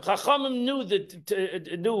 The Chachamim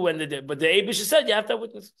knew when they did, but the Eibush said you have to have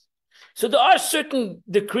witnesses. So there are certain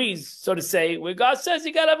decrees, so to say, where God says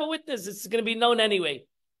you got to have a witness. It's going to be known anyway.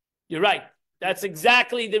 You're right. That's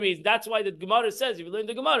exactly the reason. That's why the Gemara says, if you learn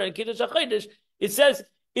the Gemara in Kiddush HaChodesh, it says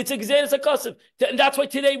it's a Gzeres HaKosov. And that's why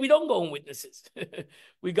today we don't go in witnesses.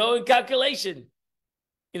 We go in calculation.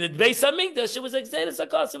 In the Beis HaMikdash, it was a Gzeres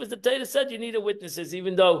HaKosov. As the Torah said, you needed witnesses,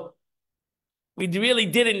 even though we really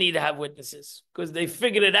didn't need to have witnesses, because they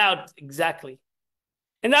figured it out exactly.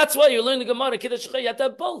 And that's why you learn the Gemara, Kiddush HaChodesh, you have to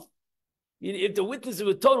have both. If the witnesses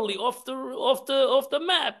were totally off the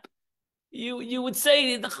map, you would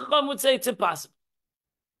say, the Chacham would say it's impossible.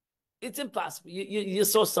 It's impossible. You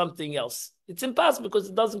saw something else. It's impossible because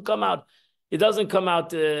it doesn't come out. It doesn't come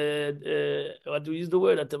out, what do we use the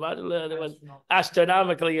word?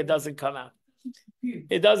 Astronomically, it doesn't come out.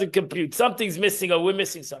 It doesn't compute. Something's missing, or we're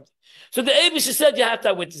missing something. So the Eibush said you have to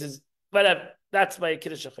have witnesses. Whatever. That's my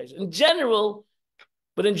Kiddush HaChodesh. In general,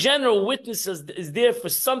 witnesses is there for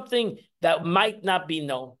something that might not be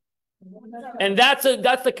known. And that's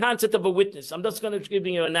the concept of a witness. I'm just going to give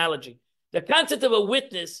you an analogy. The concept of a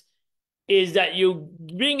witness is that you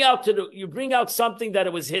bring out something that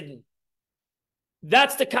it was hidden.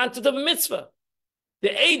 That's the concept of a mitzvah. The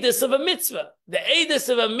edus of a mitzvah. The edus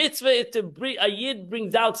of a mitzvah is a yid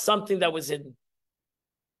brings out something that was hidden.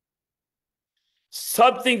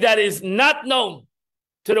 Something that is not known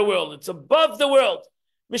to the world. It's above the world.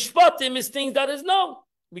 Mishpatim is things that is known.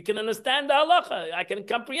 We can understand the halacha. I can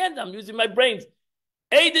comprehend. I'm using my brains.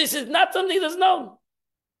 Edus is not something that's known.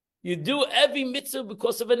 You do every mitzvah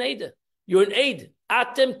because of an eder. You're an aid.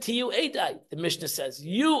 Atem tiyu edai, the Mishnah says.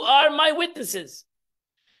 You are my witnesses.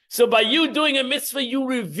 So by you doing a mitzvah, you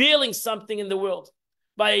revealing something in the world.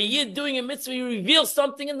 By a yid doing a mitzvah, you reveal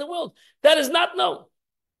something in the world. That is not known.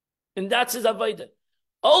 And that's his avodah.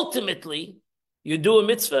 Ultimately, you do a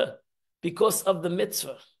mitzvah because of the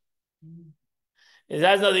mitzvah. It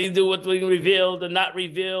has nothing to do with being revealed or not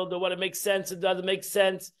revealed or what it makes sense or doesn't make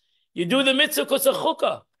sense. You do the mitzvah because of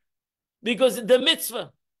chukkah. Because the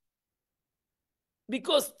mitzvah.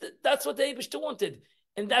 Because that's what the Eibishter wanted.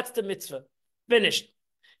 And that's the mitzvah. Finished.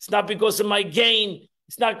 It's not because of my gain.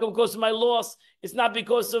 It's not because of my loss. It's not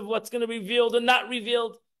because of what's going to be revealed or not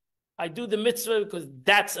revealed. I do the mitzvah because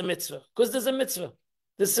that's a mitzvah. Because there's a mitzvah.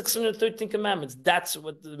 There's 613 commandments. That's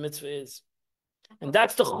what the mitzvah is. And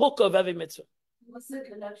that's the chukkah of every mitzvah. What's the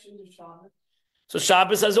connection to Shabbos? So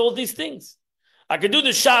Shabbos has all these things. I can do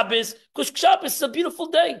the Shabbos because Shabbos is a beautiful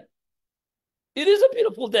day. It is a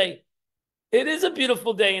beautiful day. It is a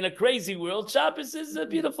beautiful day in a crazy world. Shabbos is a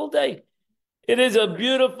beautiful day. It is a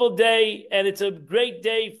beautiful day, and it's a great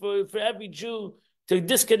day for every Jew to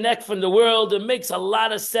disconnect from the world. It makes a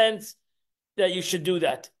lot of sense that you should do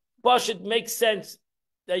that. It makes sense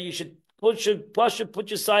that you should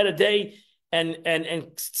put aside a day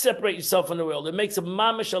and separate yourself from the world. It makes a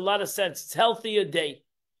lot of sense. It's a healthier day.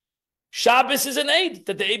 Shabbos is an aid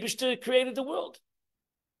that the Eibishter created the world.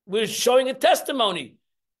 We're showing a testimony.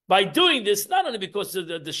 By doing this, not only because of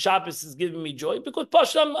the Shabbos is giving me joy, because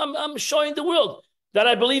I'm showing the world that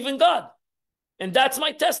I believe in God. And that's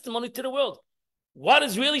my testimony to the world. What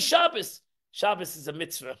is really Shabbos? Shabbos is a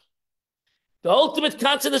mitzvah. The ultimate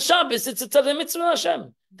concept of Shabbos, it's a mitzvah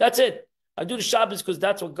Hashem. That's it. I do the Shabbos because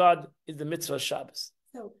that's what God is, the mitzvah of Shabbos.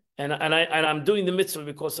 So, and I'm doing the mitzvah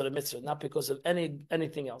because of the mitzvah, not because of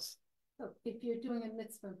anything else. so if you're doing a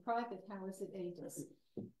mitzvah in private, how is it aidus?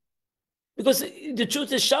 Because the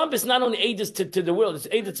truth is, Shabbos not only aidus to the world, it's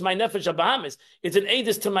aidus to my nefesh Bahamas. It's an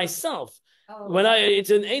aidus to myself. Oh.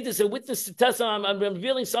 It's an aidus, a witness to testimony. I'm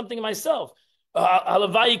revealing something in myself.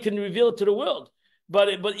 Halavai can reveal it to the world, but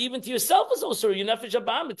even to yourself is also your nefesh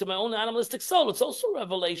Bahamas, to my own animalistic soul. It's also a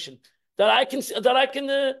revelation that I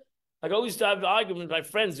can. I always have an argument with my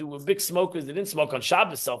friends who were big smokers. They didn't smoke on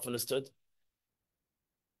Shabbos, self-understood.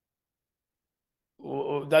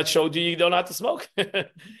 That showed you don't have to smoke.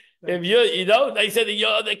 If they said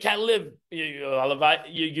that they can't live.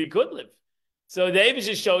 You could live. So David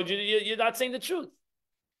just showed you're not saying the truth.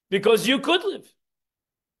 Because you could live.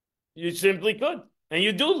 You simply could. And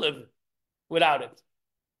you do live without it.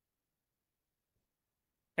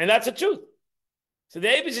 And that's the truth. So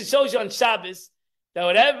David just shows you on Shabbos that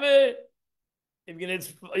whatever, if you're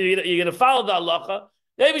going to follow the halacha,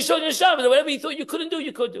 David showed you on Shabbos that whatever you thought you couldn't do,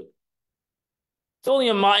 you could do. It's only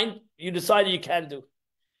in mind you decided you can do.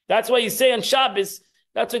 That's why you say on Shabbos,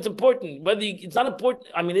 that's what's important. It's not important,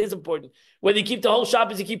 it is important. Whether you keep the whole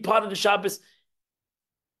Shabbos, you keep part of the Shabbos.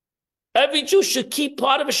 Every Jew should keep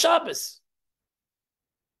part of a Shabbos.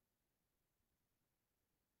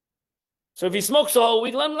 So if he smokes the whole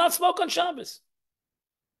week, let him not smoke on Shabbos.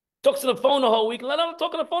 Talks on the phone the whole week, let him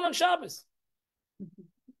talk on the phone on Shabbos.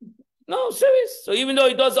 No, serious. So even though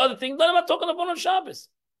he does other things, let him not talk on the phone on Shabbos.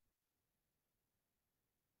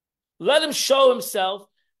 Let him show himself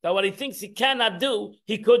that what he thinks he cannot do,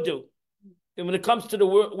 he could do. And when it comes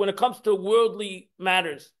to worldly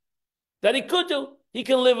matters, that he could do, he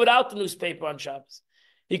can live without the newspaper on Shabbos.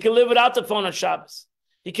 He can live without the phone on Shabbos.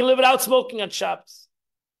 He can live without smoking on Shabbos.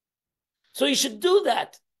 So he should do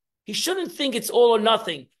that. He shouldn't think it's all or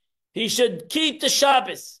nothing. He should keep the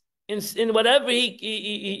Shabbos in whatever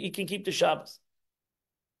he can keep the Shabbos.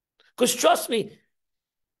 Because trust me,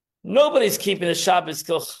 nobody's keeping the Shabbos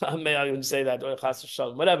kil. I wouldn't say that, or chas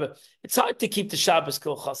v'shalom, whatever. It's hard to keep the Shabbos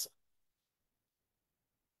kil chasa.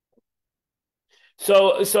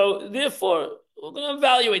 So therefore, we're going to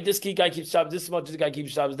evaluate this guy keeps Shabbos, this much this guy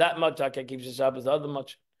keeps Shabbos, that much that guy keeps the Shabbos, the other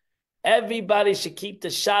much. Everybody should keep the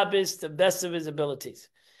Shabbos to the best of his abilities.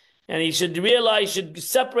 And he should realize, he should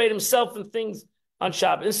separate himself from things on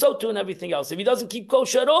Shabbos. And so too in everything else. If he doesn't keep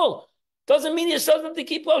kosher at all, doesn't mean he doesn't have to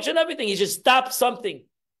keep kosher and everything. He should stop something.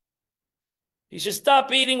 He should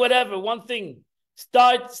stop eating whatever, one thing.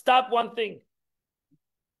 Stop one thing.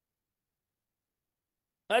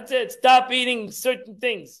 That's it. Stop eating certain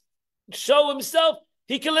things. Show himself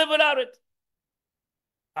he can live without it.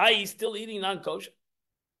 He's still eating non-kosher.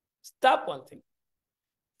 Stop one thing.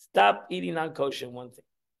 Stop eating non-kosher one thing.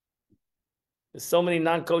 There's so many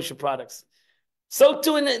non-kosher products. So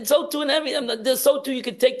too in every. So too you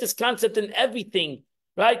can take this concept in everything,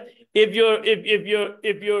 right? If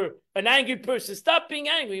you're an angry person, stop being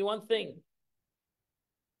angry. One thing.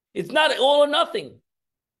 It's not all or nothing.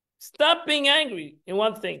 Stop being angry in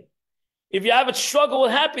one thing. If you have a struggle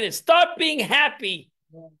with happiness, start being happy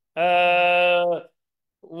 1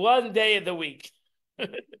 day of the week.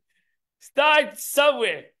 Start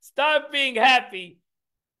somewhere. Start being happy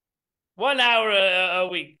 1 hour a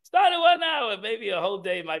week. Start at 1 hour. Maybe a whole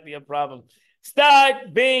day might be a problem.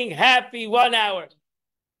 Start being happy 1 hour.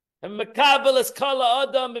 And Makabel is kala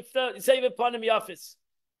adam save upon him office.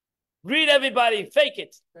 Greet everybody. Fake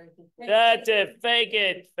it. That's it. Fake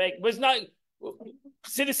it. Fake it. But it's not.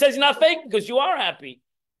 Siddur says you're not faking because you are happy.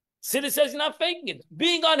 Siddur says you're not faking it.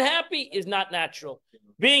 Being unhappy is not natural.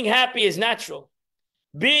 Being happy is natural.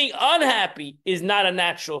 Being unhappy is not a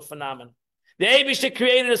natural phenomenon. The Eibishter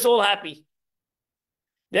created us all happy.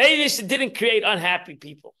 The Eibishter didn't create unhappy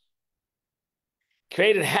people.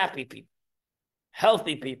 Created happy people.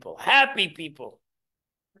 Healthy people. Happy people.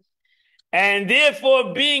 And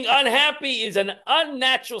therefore, being unhappy is an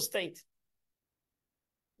unnatural state.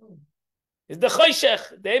 It's the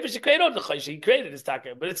choshech. The Eibishter created the choshech. He created this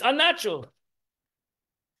taka, but it's unnatural.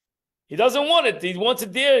 He doesn't want it. He wants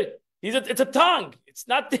it there. It's a tongue. It's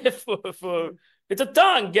not there for. It's a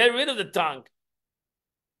tongue. Get rid of the tongue.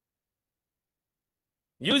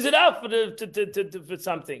 Use it out for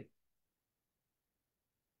something.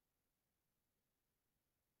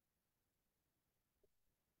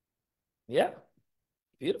 Yeah,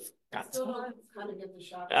 beautiful. Still don't kind of get the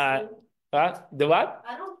Shabbos. What? The what?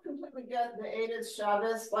 I don't completely get the Eid's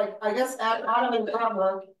Shabbos. Like, I guess at Adam and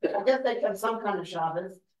Kabbah, I guess they kept some kind of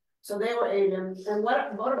Shabbos. So they were Eidim. And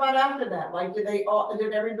what about after that? Like,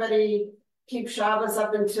 did everybody keep Shabbos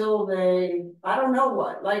up until I don't know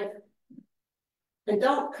what. Like, I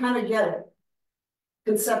don't kind of get it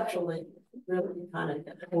conceptually. Really kind of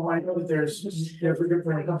get it. Well, I know that there's different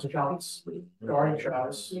when it comes to Shabbos, guarding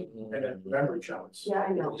Shabbos, and then remembering Shabbos. Yeah,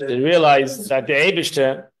 I know. They realized that the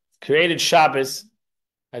Eibishter created Shabbos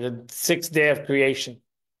as the 6th day of creation.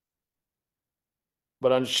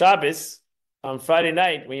 But on Shabbos, on Friday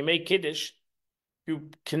night, when you make Kiddush, you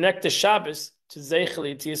connect the Shabbos to Zeichel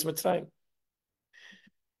Yetzias Mitzrayim.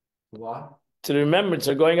 What? To the remembrance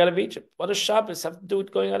of going out of Egypt. What does Shabbos have to do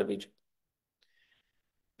with going out of Egypt?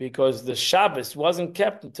 Because the Shabbos wasn't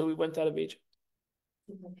kept until we went out of Egypt.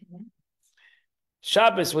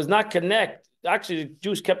 Shabbos was not connected. Actually, the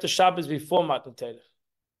Jews kept the Shabbos before Matan Torah.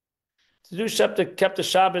 The Jews kept the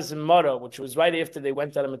Shabbos in Mara, which was right after they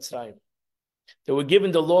went out of Mitzrayim. They were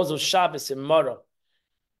given the laws of Shabbos in Mara.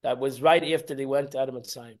 That was right after they went out of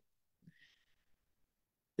Mitzrayim.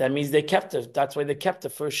 That means they kept it. That's why they kept the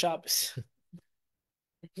first Shabbos.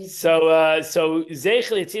 So Zeichel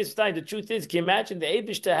Yetzias Mitzrayim. The truth is, can you imagine the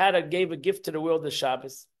Eibishter gave a gift to the world of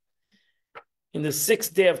Shabbos in the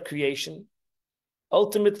 6th day of creation?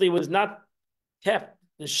 Ultimately, was not kept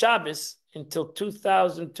the Shabbos until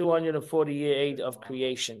 2,240 years of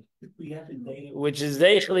creation, which is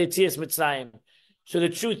Zeichel Yetzias Mitzrayim. So the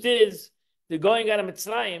truth is, the going out of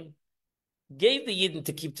Mitzrayim gave the Yidden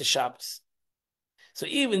to keep the Shabbos. So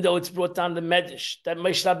even though it's brought down the Medrash that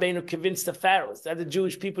Moshe Rabbeinu convinced the pharaohs that the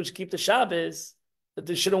Jewish people should keep the Shabbos, that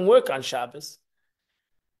they shouldn't work on Shabbos,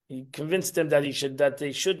 he convinced them that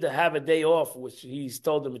they should have a day off, which he's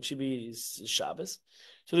told them it should be Shabbos.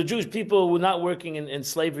 So the Jewish people were not working in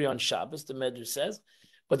slavery on Shabbos, the Medrash says,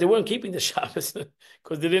 but they weren't keeping the Shabbos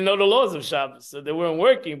because they didn't know the laws of Shabbos. So they weren't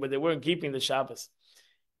working, but they weren't keeping the Shabbos.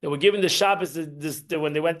 They were given the Shabbos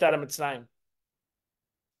when they went out of Mitzrayim,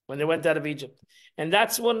 when they went out of Egypt. And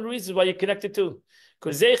that's one of the reasons why you're connected to.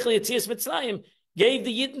 Because Zeichel Yetzias Mitzrayim gave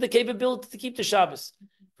the Yidden the capability to keep the Shabbos.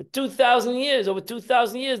 For 2,000 years, over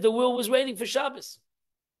 2,000 years, the world was waiting for Shabbos.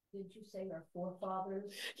 Did you say our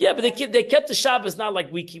forefathers? Yeah, but they kept the Shabbos not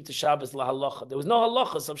like we keep the Shabbos la halacha. There was no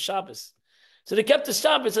halachas of Shabbos. So they kept the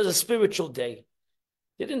Shabbos as a spiritual day.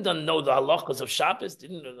 They didn't know the halachas of Shabbos.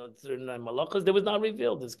 Didn't know the halachas. They was not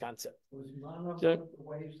revealed this concept. Was mana So, one of the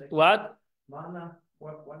ways they what? Mana,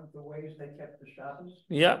 one of the ways they kept the Shabbos?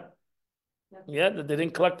 Yeah. Yeah, they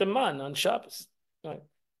didn't collect the man on Shabbos. Right.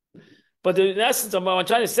 But in essence, what I'm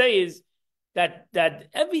trying to say is that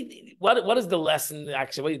what is the lesson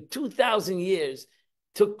actually? 2,000 years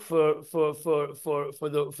took for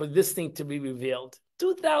this thing to be revealed.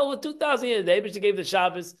 2,000 years. The Eibishter gave the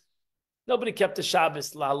Shabbos. Nobody kept the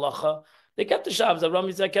Shabbos la halacha. They kept the Shabbos. Avraham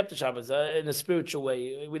Yitzchak kept the Shabbos in a spiritual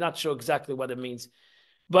way. We're not sure exactly what it means,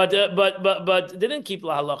 but they didn't keep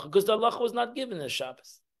la halacha because the halacha was not given as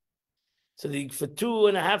Shabbos. So for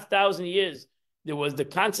 2,500 years, there was the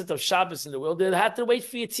concept of Shabbos in the world. They had to wait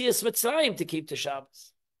for Yetzias Mitzrayim to keep the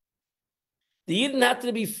Shabbos. The Yidden had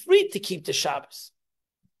to be free to keep the Shabbos.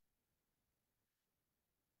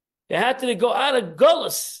 They had to go out of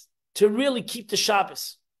Golus to really keep the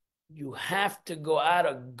Shabbos. You have to go out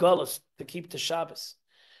of gullus to keep the Shabbos.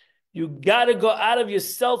 You got to go out of your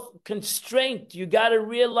self-constraint. You got to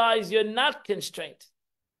realize you're not constrained.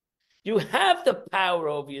 You have the power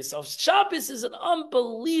over yourself. Shabbos is an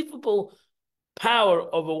unbelievable power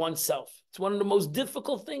over oneself. It's one of the most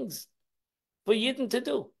difficult things for Yidden to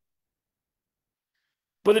do.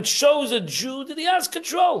 But it shows a Jew that he has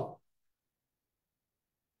control.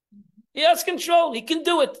 He has control. He can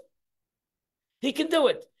do it. He can do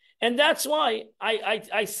it. And that's why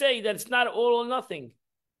I say that it's not all or nothing.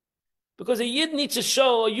 Because a Yid needs to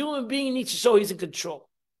show, a human being needs to show he's in control.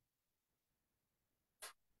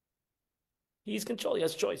 He's control. He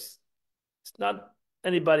has choice. It's not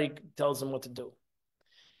anybody tells him what to do.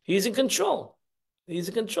 He's in control. He's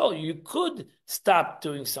in control. You could stop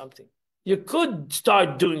doing something. You could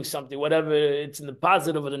start doing something, whatever it's in the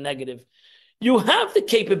positive or the negative. You have the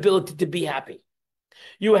capability to be happy.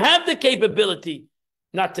 You have the capability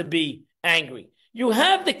not to be angry. You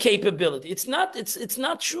have the capability. It's not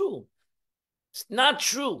true. It's not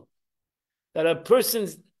true that a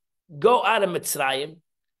person's go out of Mitzrayim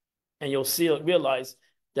and you'll realize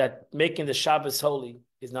that making the Shabbos holy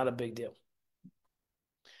is not a big deal.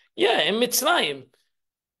 Yeah, in Mitzrayim,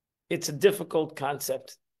 it's a difficult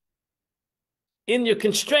concept. In your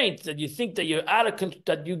constraint that you think that you're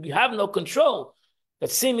that you have no control,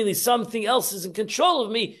 that seemingly something else is in control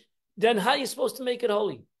of me, then how are you supposed to make it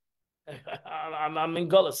holy? I'm in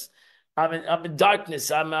gullus. I'm in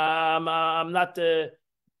darkness. I'm not in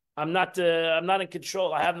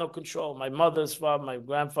control. I have no control. My mother's father, my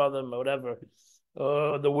grandfather, whatever,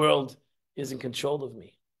 the world is in control of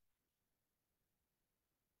me.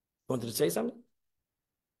 Wanted to say something?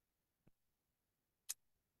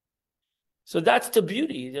 So that's the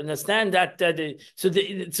beauty. You understand that? So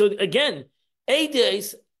again,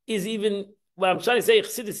 Eidos is even what I'm trying to say.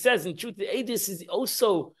 Chassidus says in truth, the Eidos is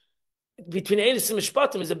also between Eidos and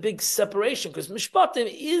Mishpatim is a big separation because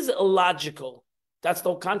Mishpatim is illogical. That's the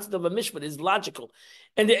whole concept of a mishpat is logical,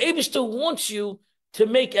 and the Eibishter wants you to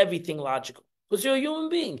make everything logical because you're a human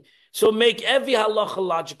being. So make every halacha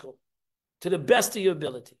logical to the best of your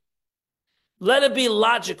ability. Let it be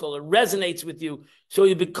logical. It resonates with you, so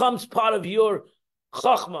it becomes part of your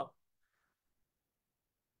chachma.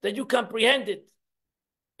 That you comprehend it,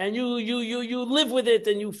 and you live with it,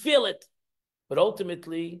 and you feel it. But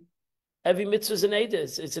ultimately, every mitzvah is an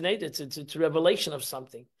eidos. It's an eidos. It's a revelation of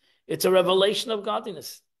something. It's a revelation of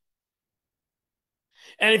godliness.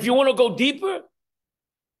 And if you want to go deeper,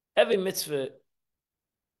 every mitzvah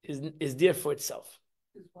is there for itself.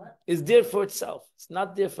 Is there for itself. It's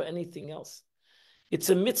not there for anything else. It's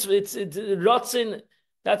a mitzvah. It's rotzin.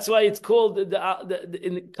 That's why it's called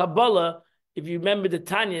in Kabbalah. If you remember the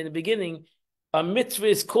Tanya in the beginning, a mitzvah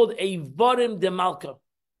is called a varim de malka.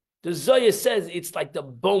 The Zohar says it's like the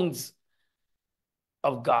bones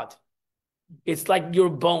of God. It's like your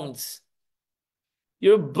bones.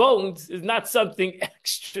 Your bones is not something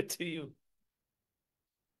extra to you.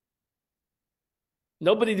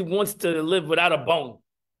 Nobody wants to live without a bone,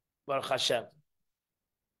 Baruch Hashem.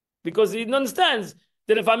 Because he understands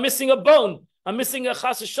that if I'm missing a bone, I'm missing a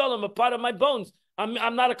chas v'shalom, a part of my bones,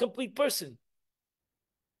 I'm not a complete person.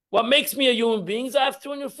 What makes me a human being is I have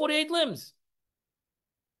 248 limbs.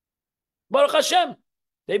 Baruch Hashem.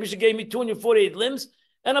 The Eibishter gave me 248 limbs,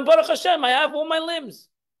 and I'm Baruch Hashem, I have all my limbs.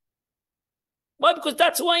 Why? Because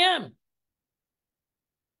that's who I am.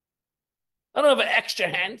 I don't have an extra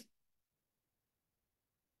hand.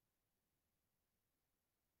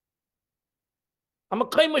 I'm a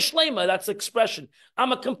kaima shlema, that's the expression.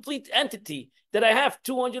 I'm a complete entity that I have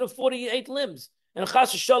 248 limbs. And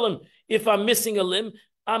chas v'shalom, if I'm missing a limb,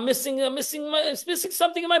 I'm missing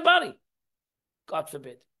something in my body. God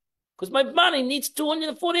forbid. Because my body needs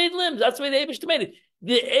 248 limbs. That's the way the Eibishter made it.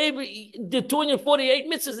 The 248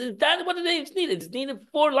 mitzvahs, is that what it is needed? It's needed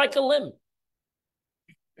for like a limb.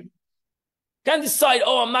 Can't decide,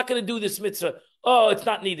 oh, I'm not going to do this mitzvah. Oh, it's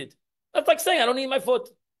not needed. That's like saying, I don't need my foot.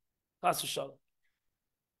 Chas v'shalom.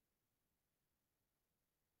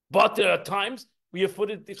 But there are times where your foot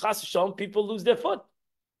is chas v'shalom, people lose their foot.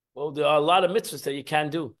 Well, there are a lot of mitzvahs that you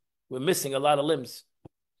can't do. We're missing a lot of limbs.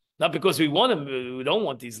 Not because we want them, we don't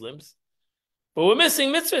want these limbs. But we're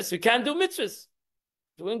missing mitzvahs. We can't do mitzvahs.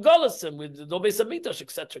 We're in Golas and with no Beis Hamikdash,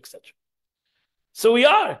 etc., etc. So we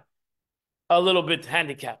are a little bit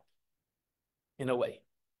handicapped in a way.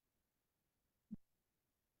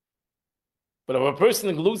 But if a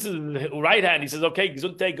person loses his right hand, he says, okay,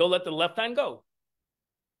 Gesundheit, go let the left hand go.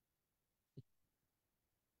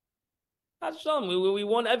 We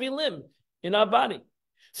want every limb in our body.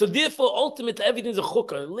 So therefore, ultimately, everything's a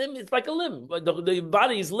chukkah. A limb is like a limb. The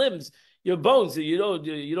body's limbs, your bones. You don't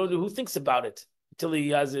know who thinks about it until he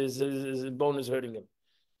has his bone is hurting him.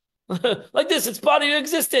 Like this, it's part of your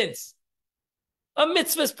existence. A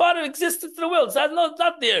mitzvah is part of existence in the world. It's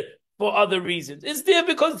not there for other reasons. It's there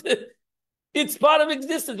because it's part of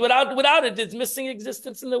existence. Without it, it's missing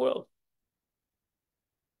existence in the world.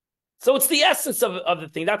 So it's the essence of the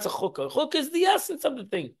thing. That's a chukkah. Chukkah is the essence of the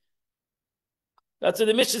thing. That's what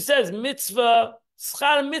the Mishnah says. Mitzvah,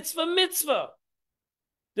 schar mitzvah, mitzvah.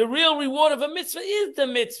 The real reward of a mitzvah is the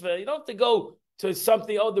mitzvah. You don't have to go to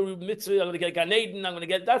something, the mitzvah, I'm going to get Gan Eden, I'm going to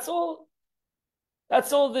get, that's all.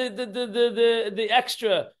 That's all the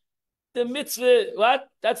extra. The mitzvah, what?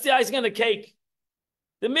 That's the icing on the cake.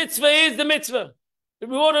 The mitzvah is the mitzvah. The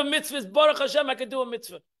reward of mitzvah is Baruch Hashem, I can do a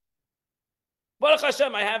mitzvah. Baruch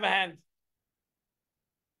Hashem, I have a hand.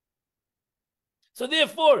 So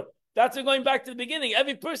therefore, that's going back to the beginning.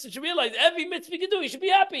 Every person should realize every mitzvah you can do, you should be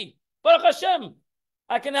happy. Baruch Hashem,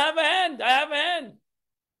 I can have a hand. I have a hand.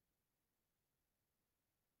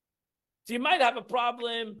 So you might have a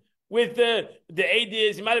problem with the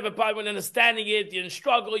ideas. You might have a problem with understanding it. You're in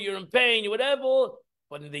struggle. You're in pain. You're whatever.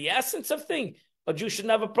 But in the essence of thing, a Jew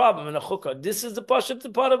shouldn't have a problem in a chukkah. This is the part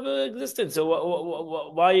of existence.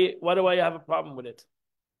 So why do I have a problem with it?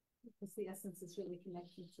 Because the essence is really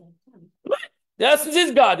connected to Him. Right. The essence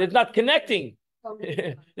is God. It's not connecting. Oh,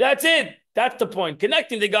 That's it. That's the point.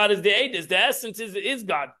 Connecting to God is the aidis. The essence is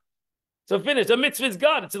God. So finish. The mitzvah is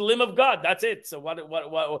God. It's a limb of God. That's it. So why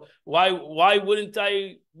wouldn't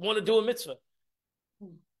I want to do a mitzvah?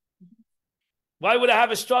 Why would I have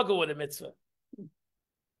a struggle with a mitzvah?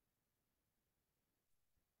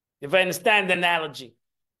 If I understand the analogy,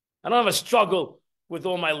 I don't have a struggle with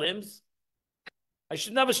all my limbs. I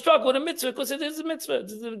shouldn't have a struggle with a mitzvah because it is a mitzvah.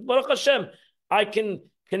 Baruch Hashem, I can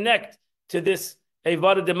connect to this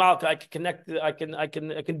Evada de Malka. I can connect. I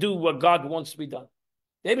can do what God wants to be done.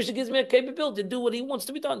 The Eibusha gives me a capability to do what He wants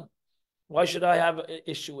to be done. Why should I have an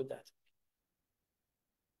issue with that?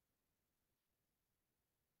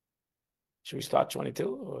 Should we start 22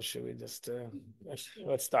 or should we just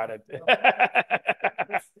let's start it?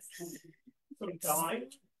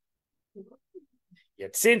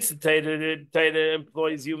 Yet since the Torah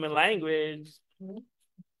employs human language,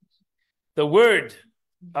 the word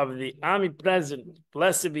of the omnipresent,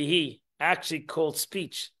 blessed be He, actually called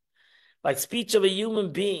speech, like speech of a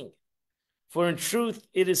human being. For in truth,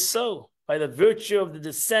 it is so, by the virtue of the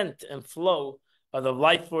descent and flow of the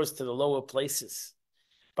life force to the lower places,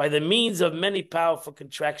 by the means of many powerful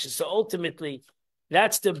contractions. So ultimately,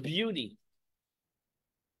 that's the beauty,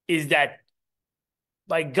 is that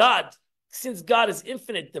by God, since God is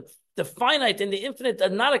infinite, the finite and the infinite are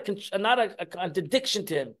not a contradiction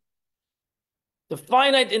to Him. The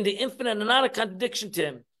finite and the infinite are not a contradiction to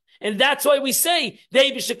Him. And that's why we say the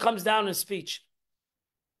Eibusha comes down in speech.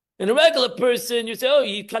 In a regular person, you say, oh,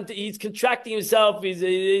 he's contracting himself, he's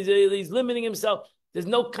limiting himself. There's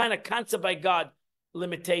no kind of concept by God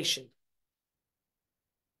limitation.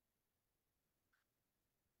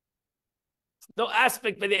 No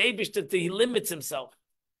aspect by the Eibusha that he limits himself.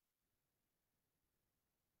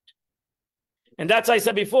 And that's why I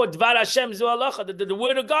said before, Dvar Hashem zu halacha, the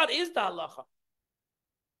word of God is the halacha.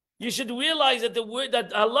 You should realize that the word,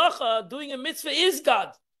 that halacha, doing a mitzvah, is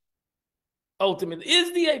God. Ultimately,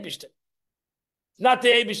 is the Eibusha. Not the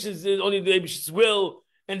Eibusha's, only the Eibusha's will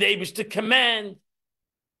and the Eibusha command.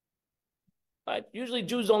 Right? Usually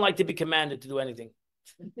Jews don't like to be commanded to do anything.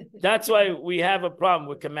 That's why we have a problem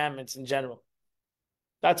with commandments in general.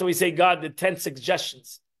 That's why we say God, the 10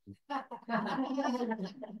 suggestions.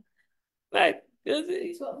 Right?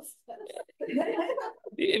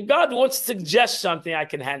 If God wants to suggest something, I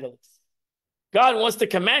can handle it. God wants to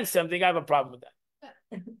command something, I have a problem with that.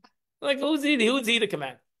 Like, who's he to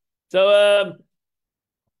command? So,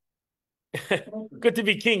 good to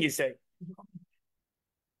be king, you say.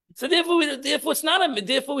 So therefore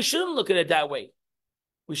we shouldn't look at it that way.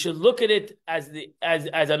 We should look at it as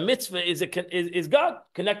a mitzvah is God,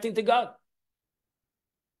 connecting to God.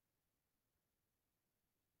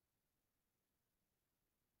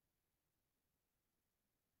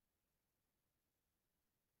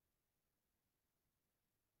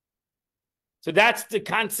 So that's the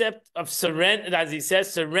concept of surrender, as he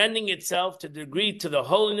says, surrendering itself to the degree to the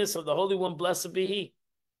holiness of the Holy One, blessed be He.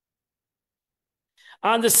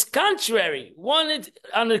 On the contrary,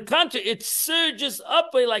 it surges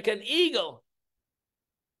upward like an eagle,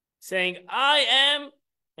 saying, I am,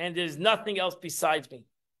 and there's nothing else besides me.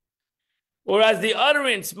 Or as the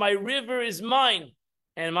utterance, my river is mine,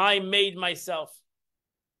 and I made myself.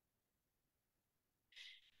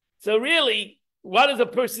 So really, what is a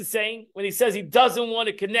person saying when he says he doesn't want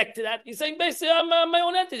to connect to that? He's saying basically, I'm my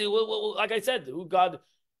own entity. Well, like I said,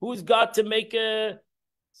 who's God to make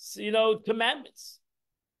commandments?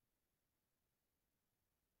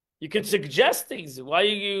 You can suggest things. Why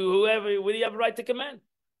what do you have a right to command?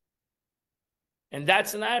 And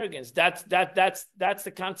that's an arrogance. That's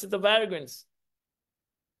the concept of arrogance.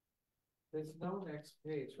 There's no next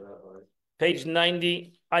page, Rabbi. Page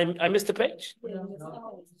 90. I missed a page.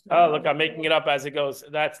 Oh, look, I'm making it up as it goes.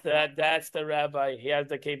 That's the rabbi. He has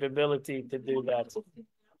the capability to do that.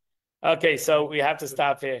 Okay, so we have to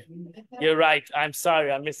stop here. You're right. I'm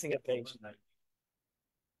sorry. I'm missing a page.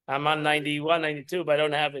 I'm on 91, 92, but I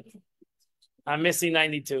don't have it. I'm missing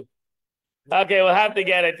 92. Okay, we'll have to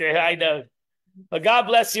get it there. I know. But God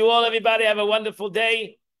bless you all, everybody. Have a wonderful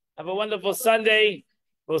day. Have a wonderful Sunday.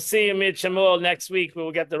 We'll see you mid Shmuel next week. We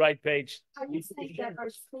will get the right page.